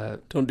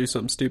don't do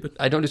something stupid.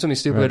 I don't do something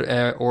stupid,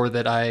 or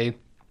that I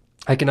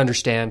can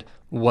understand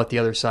what the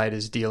other side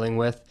is dealing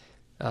with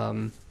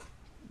to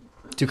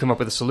come up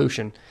with a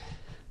solution.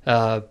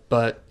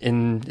 But I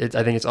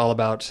think it's all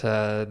about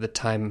the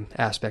time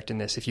aspect in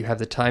this. If you have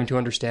the time to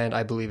understand,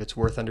 I believe it's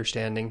worth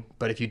understanding.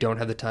 But if you don't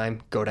have the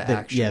time, go to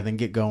action. Yeah, then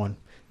get going.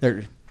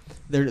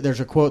 There's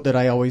a quote that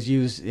I always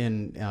use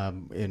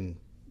in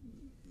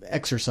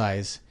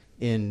exercise,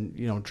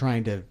 in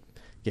trying to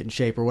get in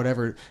shape or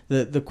whatever.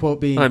 The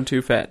quote being, "I'm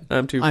too fat.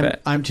 I'm too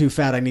fat. I'm too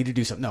fat. I need to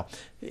do something." No,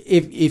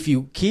 if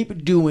you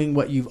keep doing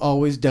what you've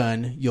always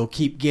done, you'll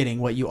keep getting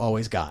what you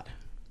always got.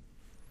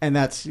 And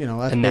that's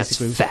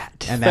basically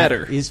fat. And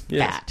Fatter. that is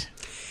fat.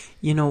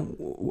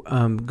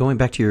 Going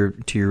back to your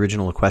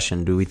original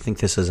question, do we think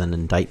this is an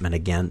indictment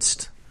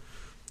against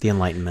the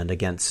Enlightenment,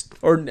 against...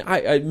 Or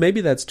I maybe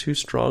that's too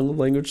strong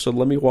language, so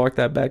let me walk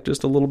that back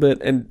just a little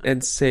bit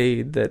and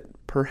say that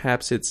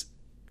perhaps it's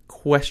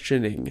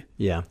questioning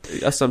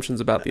assumptions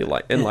about the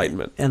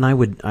Enlightenment. And I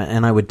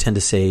would tend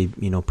to say,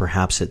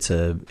 perhaps it's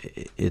a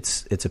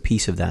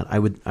piece of that. I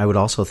would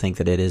also think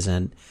that it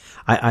isn't.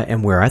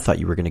 And where I thought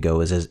you were going to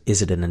go is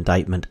it an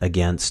indictment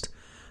against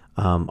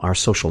our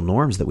social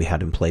norms that we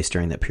had in place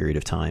during that period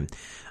of time?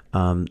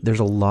 There's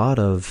a lot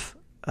of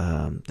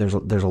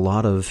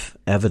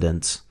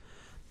evidence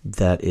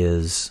that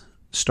is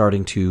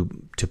starting to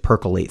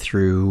percolate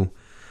through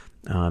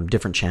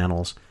different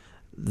channels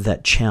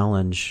that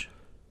challenge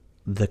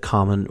the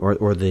common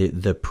or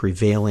the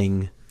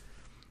prevailing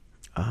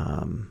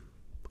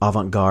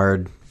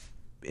avant-garde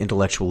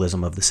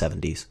intellectualism of the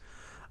 70s.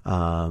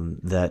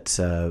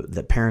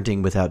 That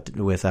parenting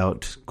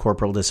without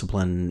corporal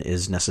discipline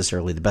is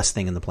necessarily the best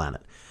thing in the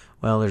planet.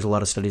 Well, there's a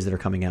lot of studies that are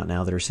coming out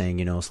now that are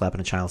saying,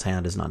 slapping a child's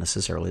hand is not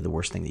necessarily the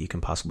worst thing that you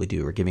can possibly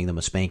do, or giving them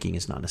a spanking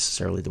is not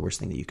necessarily the worst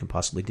thing that you can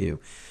possibly do.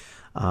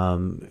 I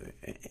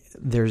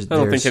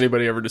don't think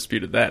anybody ever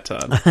disputed that,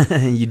 Todd.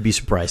 You'd be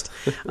surprised.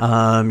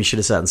 You should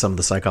have sat in some of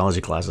the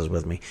psychology classes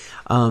with me.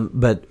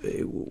 But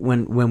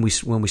when we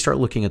start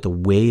looking at the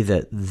way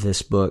that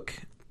this book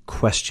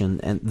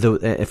questioned,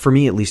 and for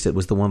me at least, it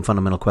was the one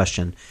fundamental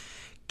question: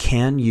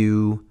 can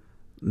you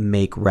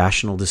make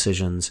rational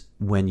decisions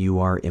when you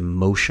are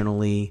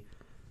emotionally,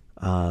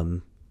 I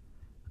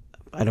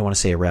don't want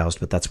to say aroused,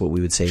 but that's what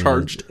we would say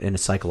charged in a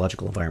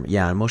psychological environment.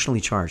 Yeah,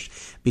 emotionally charged.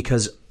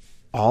 Because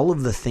all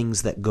of the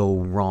things that go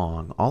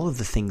wrong, all of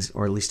the things,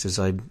 or at least as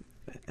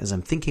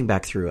I'm thinking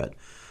back through it,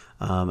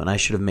 and I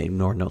should have made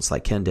more notes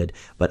like Ken did,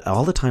 but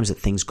all the times that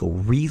things go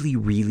really,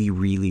 really,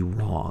 really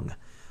wrong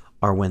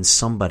are when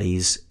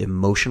somebody's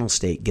emotional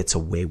state gets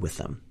away with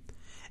them.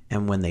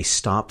 And when they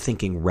stop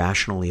thinking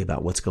rationally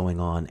about what's going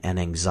on, and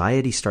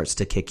anxiety starts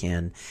to kick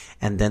in,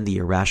 and then the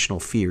irrational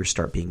fears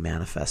start being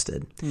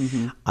manifested.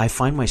 Mm-hmm. I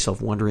find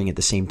myself wondering at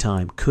the same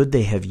time, could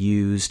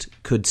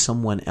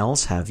someone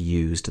else have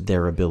used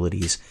their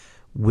abilities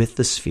with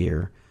the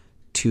sphere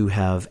to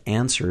have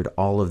answered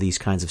all of these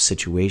kinds of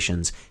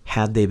situations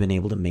had they been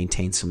able to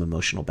maintain some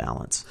emotional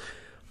balance?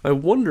 I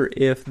wonder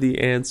if the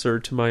answer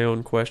to my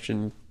own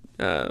question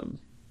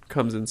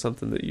comes in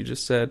something that you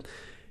just said.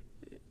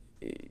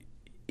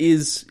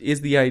 Is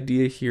the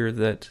idea here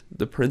that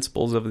the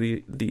principles of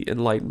the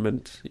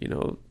Enlightenment,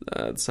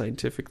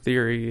 scientific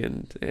theory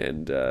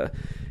and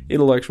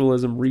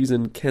intellectualism,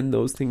 reason, can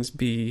those things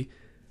be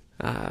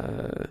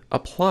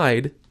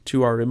applied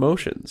to our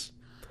emotions?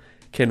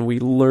 Can we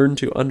learn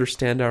to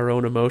understand our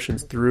own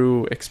emotions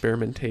through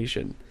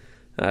experimentation,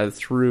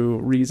 through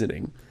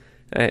reasoning?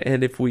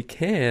 And if we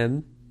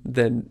can,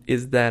 then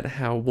is that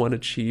how one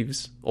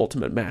achieves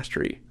ultimate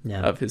mastery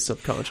of his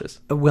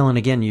subconscious? Well, and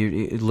again,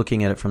 you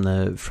looking at it from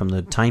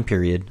the time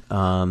period.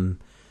 I'm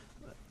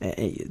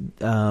a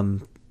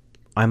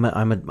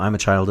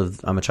child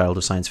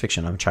of science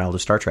fiction. I'm a child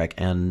of Star Trek,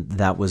 and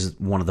that was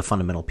one of the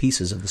fundamental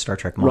pieces of the Star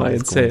Trek model. Ryan,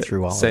 going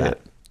through all of that.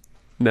 It.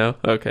 No,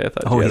 okay, I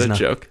thought you had a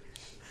joke.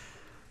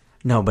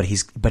 No, but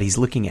he's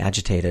looking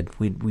agitated.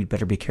 We'd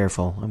better be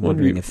careful. I'm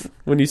wondering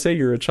when you say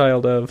you're a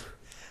child of.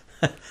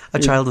 A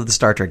child of the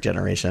Star Trek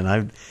generation.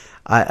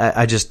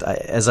 I just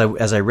as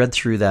I read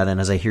through that, and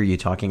as I hear you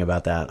talking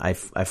about that, I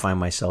find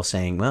myself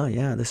saying, well,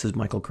 yeah, this is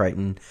Michael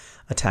Crichton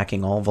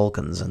attacking all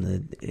Vulcans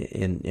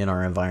in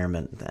our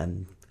environment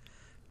and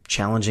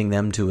challenging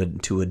them to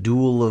a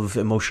duel of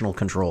emotional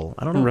control.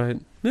 I don't know.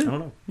 Right. Yeah. I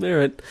don't know. All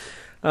right.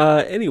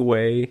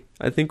 Anyway,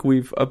 I think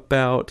we've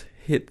about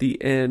hit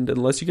the end.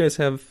 Unless you guys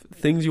have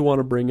things you want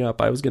to bring up,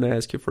 I was going to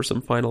ask you for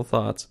some final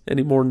thoughts.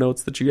 Any more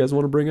notes that you guys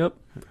want to bring up?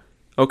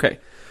 Okay.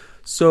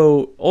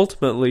 So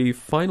ultimately,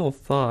 final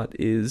thought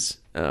is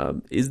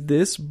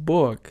this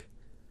book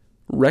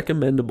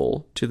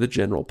recommendable to the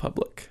general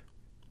public?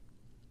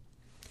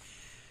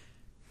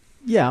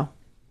 Yeah,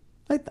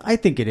 I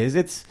think it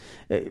is.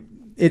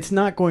 It's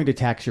not going to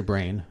tax your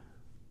brain.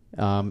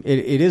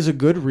 It is a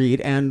good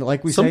read, and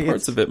like we say, some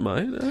parts of it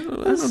might. I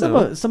don't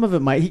know. Some of it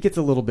might. He gets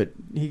a little bit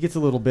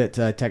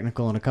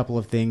technical in a couple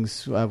of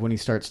things when he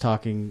starts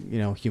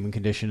talking, human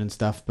condition and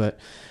stuff, but.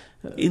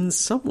 In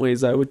some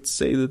ways, I would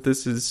say that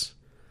this is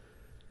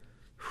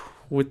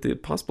with the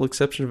possible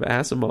exception of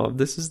Asimov,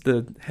 this is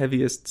the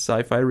heaviest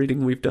sci-fi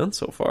reading we've done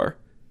so far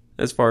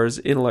as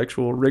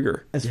intellectual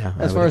rigor. As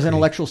far as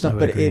intellectual stuff,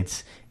 but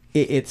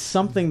it's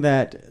something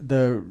that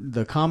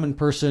the common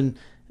person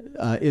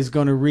is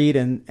going to read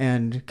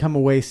and come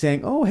away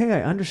saying, "Oh, hey,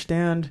 I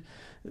understand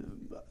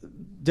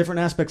different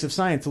aspects of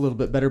science a little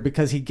bit better,"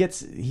 because he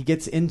gets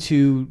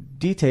into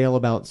detail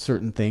about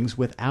certain things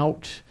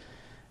without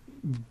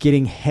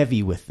getting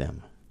heavy with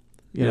them.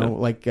 You know,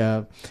 like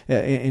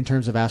in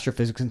terms of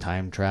astrophysics and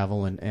time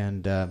travel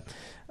and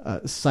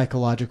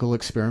psychological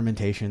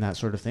experimentation, that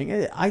sort of thing.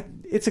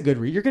 It's a good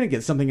read. You're going to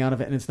get something out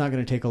of it, and it's not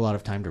going to take a lot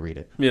of time to read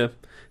it. Yeah.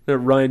 Now,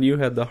 Ryan, you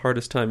had the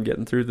hardest time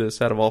getting through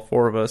this out of all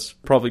four of us,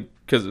 probably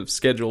because of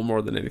schedule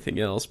more than anything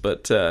else.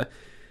 But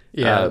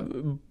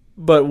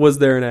but was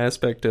there an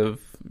aspect of,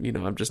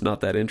 I'm just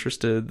not that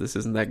interested, this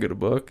isn't that good a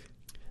book?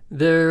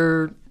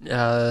 There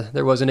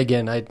wasn't.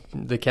 Again,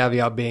 the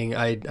caveat being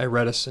I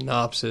read a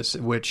synopsis,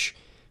 which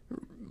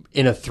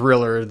in a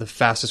thriller, the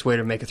fastest way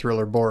to make a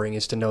thriller boring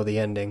is to know the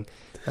ending.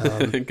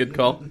 Good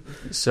call.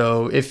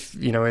 So if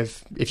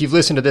you've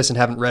listened to this and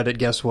haven't read it,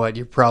 guess what?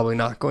 You're probably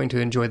not going to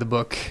enjoy the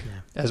book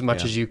as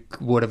much as you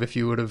would have if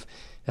you would have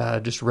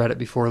just read it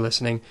before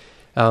listening.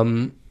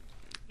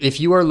 If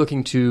you are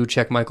looking to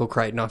check Michael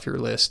Crichton off your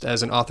list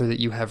as an author that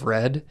you have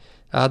read,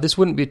 this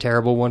wouldn't be a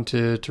terrible one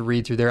to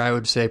read through there. I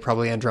would say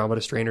probably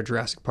Andromeda Strain or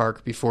Jurassic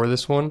Park before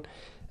this one.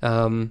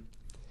 And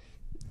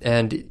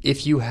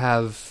if you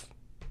have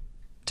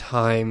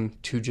time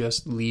to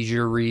just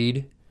leisure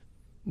read,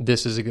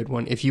 this is a good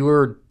one. If you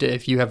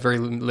have very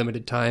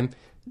limited time,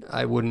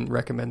 I wouldn't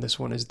recommend this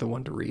one as the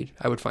one to read.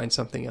 I would find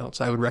something else.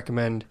 I would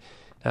recommend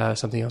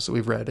something else that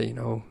we've read.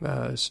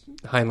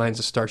 Heinlein's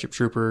of Starship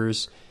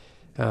Troopers.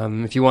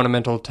 If you want a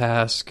mental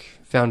task,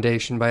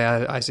 Foundation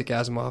by Isaac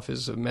Asimov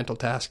is a mental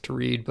task to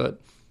read, but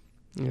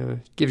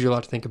gives you a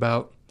lot to think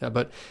about.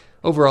 But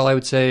overall, I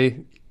would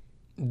say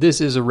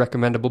this is a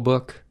recommendable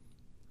book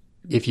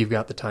if you've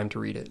got the time to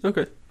read it.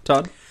 Okay,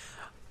 Todd.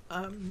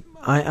 I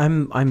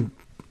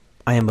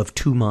am of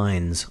two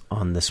minds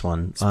on this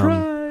one.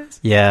 Surprise!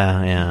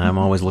 I'm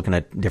always looking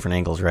at different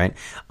angles, right?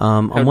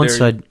 On one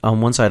side,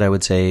 I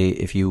would say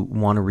if you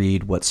want to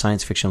read what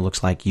science fiction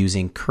looks like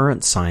using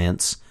current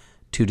science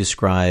to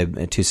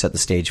describe, to set the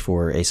stage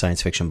for a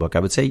science fiction book, I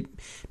would say,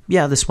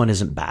 this one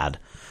isn't bad.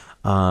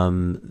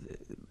 But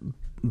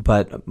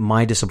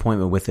my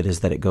disappointment with it is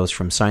that it goes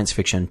from science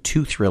fiction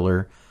to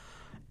thriller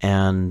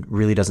and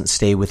really doesn't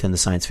stay within the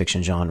science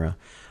fiction genre.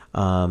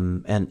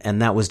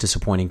 And that was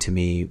disappointing to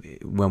me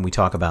when we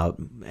talk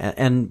about,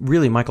 and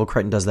really Michael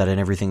Crichton does that in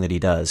everything that he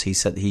does.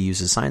 He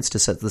uses science to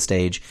set the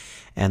stage,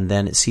 and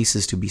then it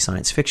ceases to be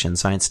science fiction.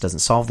 Science doesn't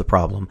solve the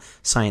problem.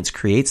 Science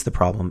creates the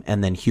problem,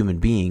 and then human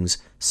beings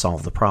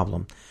solve the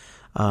problem.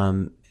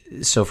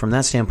 So from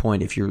that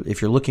standpoint, if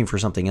you're looking for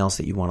something else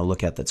that you want to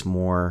look at that's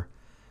more,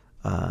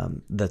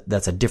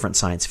 that's a different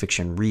science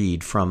fiction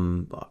read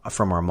from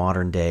our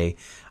modern day,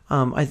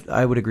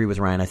 I would agree with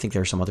Ryan. I think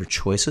there are some other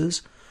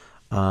choices.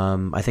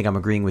 I think I'm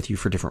agreeing with you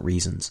for different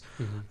reasons.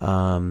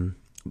 Mm-hmm.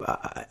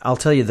 I'll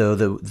tell you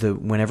though,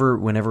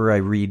 whenever I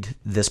read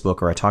this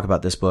book or I talk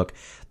about this book,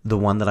 the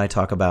one that I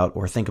talk about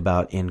or think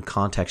about in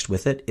context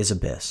with it is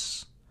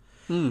Abyss.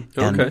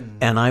 Okay.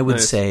 And I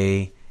would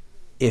say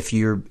if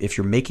you're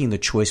making the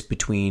choice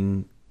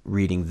between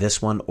reading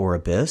this one or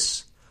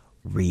Abyss,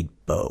 read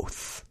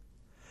both.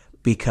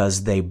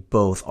 Because they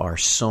both are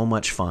so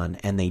much fun,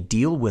 and they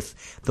deal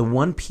with the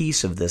one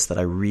piece of this that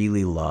I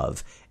really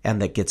love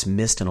and that gets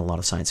missed in a lot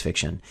of science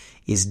fiction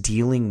is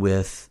dealing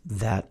with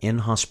that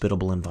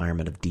inhospitable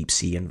environment of deep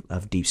sea and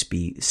of deep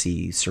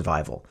sea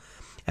survival.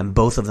 And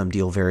both of them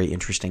deal very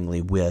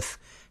interestingly with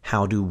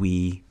how do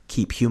we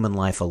keep human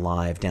life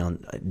alive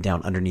down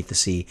underneath the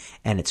sea,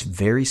 and it's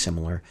very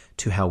similar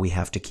to how we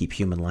have to keep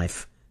human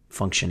life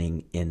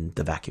functioning in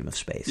the vacuum of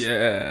space.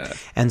 Yeah.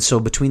 And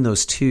so between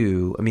those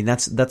two, I mean,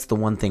 that's the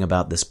one thing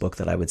about this book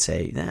that I would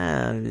say,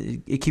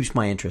 it keeps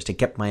my interest. It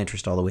kept my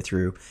interest all the way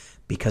through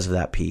because of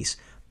that piece.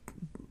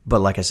 But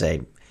like I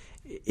say,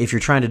 if you're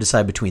trying to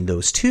decide between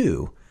those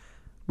two,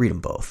 read them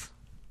both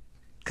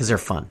because they're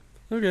fun.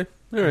 Okay.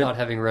 All right. Not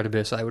having read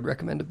Abyss, I would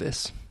recommend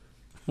Abyss.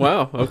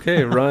 Wow.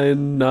 Okay.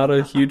 Ryan, not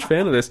a huge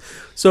fan of this.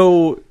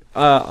 So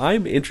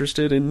I'm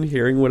interested in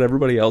hearing what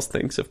everybody else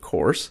thinks, of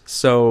course.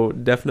 So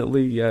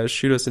definitely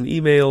shoot us an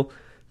email,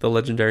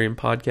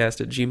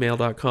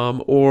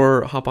 thelegendariumpodcast@gmail.com,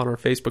 or hop on our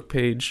Facebook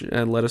page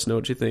and let us know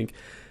what you think.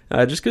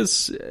 Just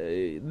because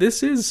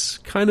this is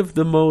kind of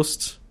the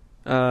most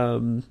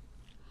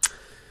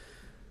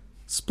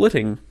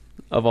splitting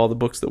of all the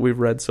books that we've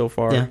read so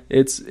far. Yeah.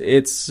 It's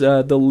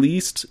the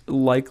least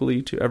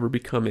likely to ever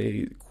become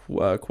a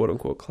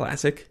quote-unquote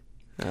classic.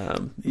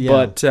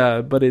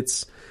 But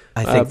it's...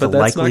 I think but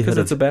that's not because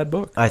it's a bad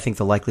book. I think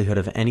the likelihood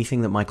of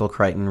anything that Michael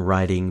Crichton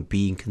writing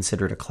being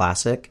considered a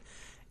classic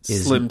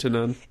is slim to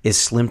none. Is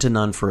slim to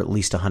none for at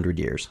least 100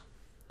 years.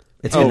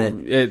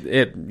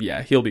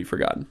 He'll be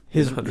forgotten.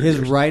 His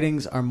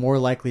writings are more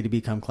likely to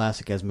become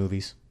classic as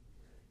movies.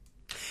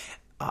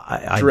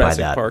 I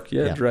Jurassic buy that. Park.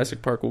 Yeah,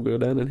 Jurassic Park will go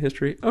down in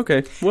history.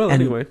 Okay. Well,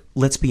 And anyway.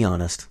 let's be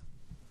honest.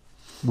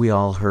 We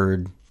all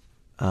heard.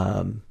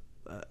 Now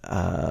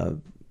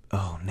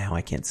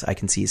I can't. I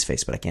can see his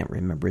face, but I can't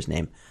remember his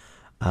name.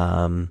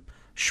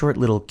 Short,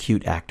 little,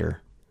 cute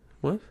actor.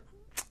 What?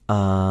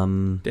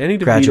 Danny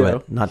DeVito.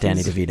 Graduate, not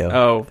Danny DeVito.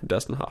 Oh,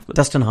 Dustin Hoffman.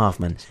 Dustin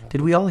Hoffman.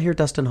 Did we all hear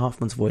Dustin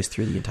Hoffman's voice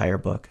through the entire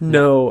book?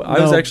 No,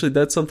 I was actually,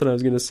 that's something I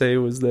was going to say,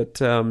 was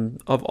that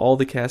of all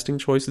the casting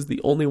choices,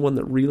 the only one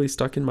that really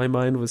stuck in my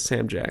mind was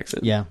Sam Jackson.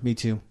 Yeah, me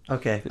too.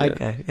 Okay.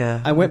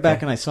 I went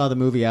back and I saw the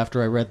movie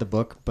after I read the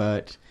book,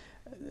 but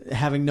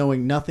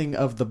knowing nothing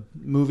of the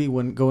movie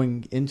when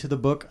going into the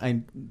book,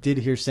 I did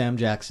hear Sam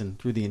Jackson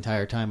through the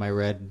entire time I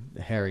read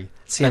Harry.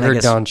 See, I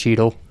heard Don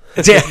Cheadle.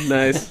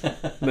 Nice.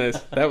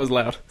 That was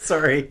loud.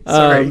 Sorry.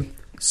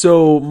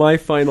 So my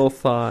final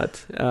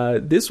thought,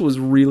 this was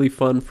really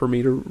fun for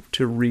me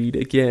to read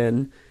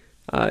again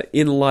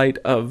in light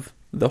of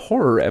the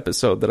horror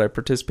episode that I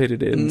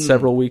participated in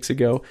several weeks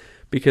ago,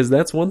 because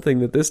that's one thing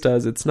that this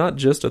does. It's not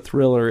just a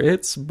thriller,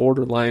 it's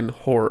borderline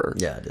horror.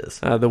 Yeah, it is.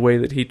 The way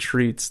that he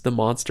treats the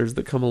monsters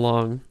that come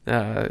along.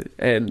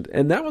 And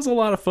that was a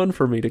lot of fun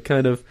for me to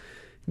kind of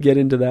get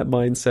into that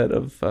mindset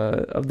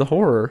of the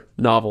horror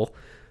novel.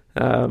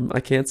 I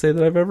can't say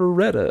that I've ever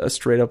read a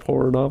straight-up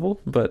horror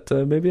novel, but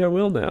maybe I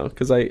will now,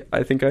 because I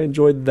think I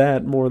enjoyed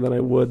that more than I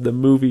would the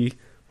movie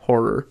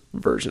horror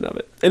version of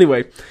it.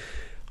 Anyway,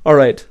 all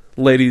right,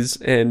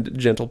 ladies and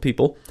gentle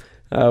people,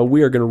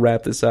 we are going to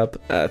wrap this up.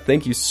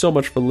 Thank you so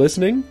much for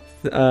listening,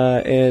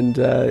 and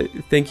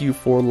thank you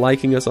for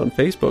liking us on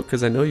Facebook,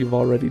 because I know you've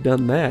already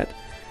done that.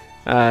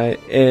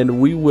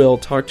 And we will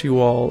talk to you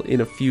all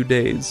in a few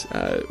days.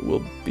 I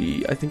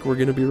think we're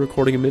going to be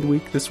recording a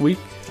midweek this week.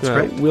 That's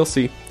great. We'll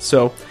see.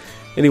 So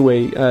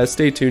anyway,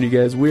 stay tuned, you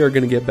guys. We are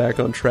going to get back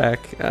on track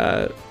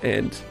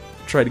and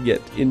try to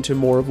get into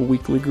more of a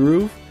weekly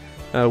groove.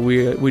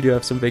 We do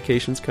have some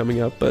vacations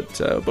coming up, but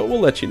we'll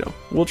let you know.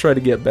 We'll try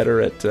to get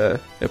better at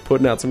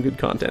putting out some good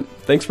content.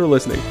 Thanks for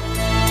listening.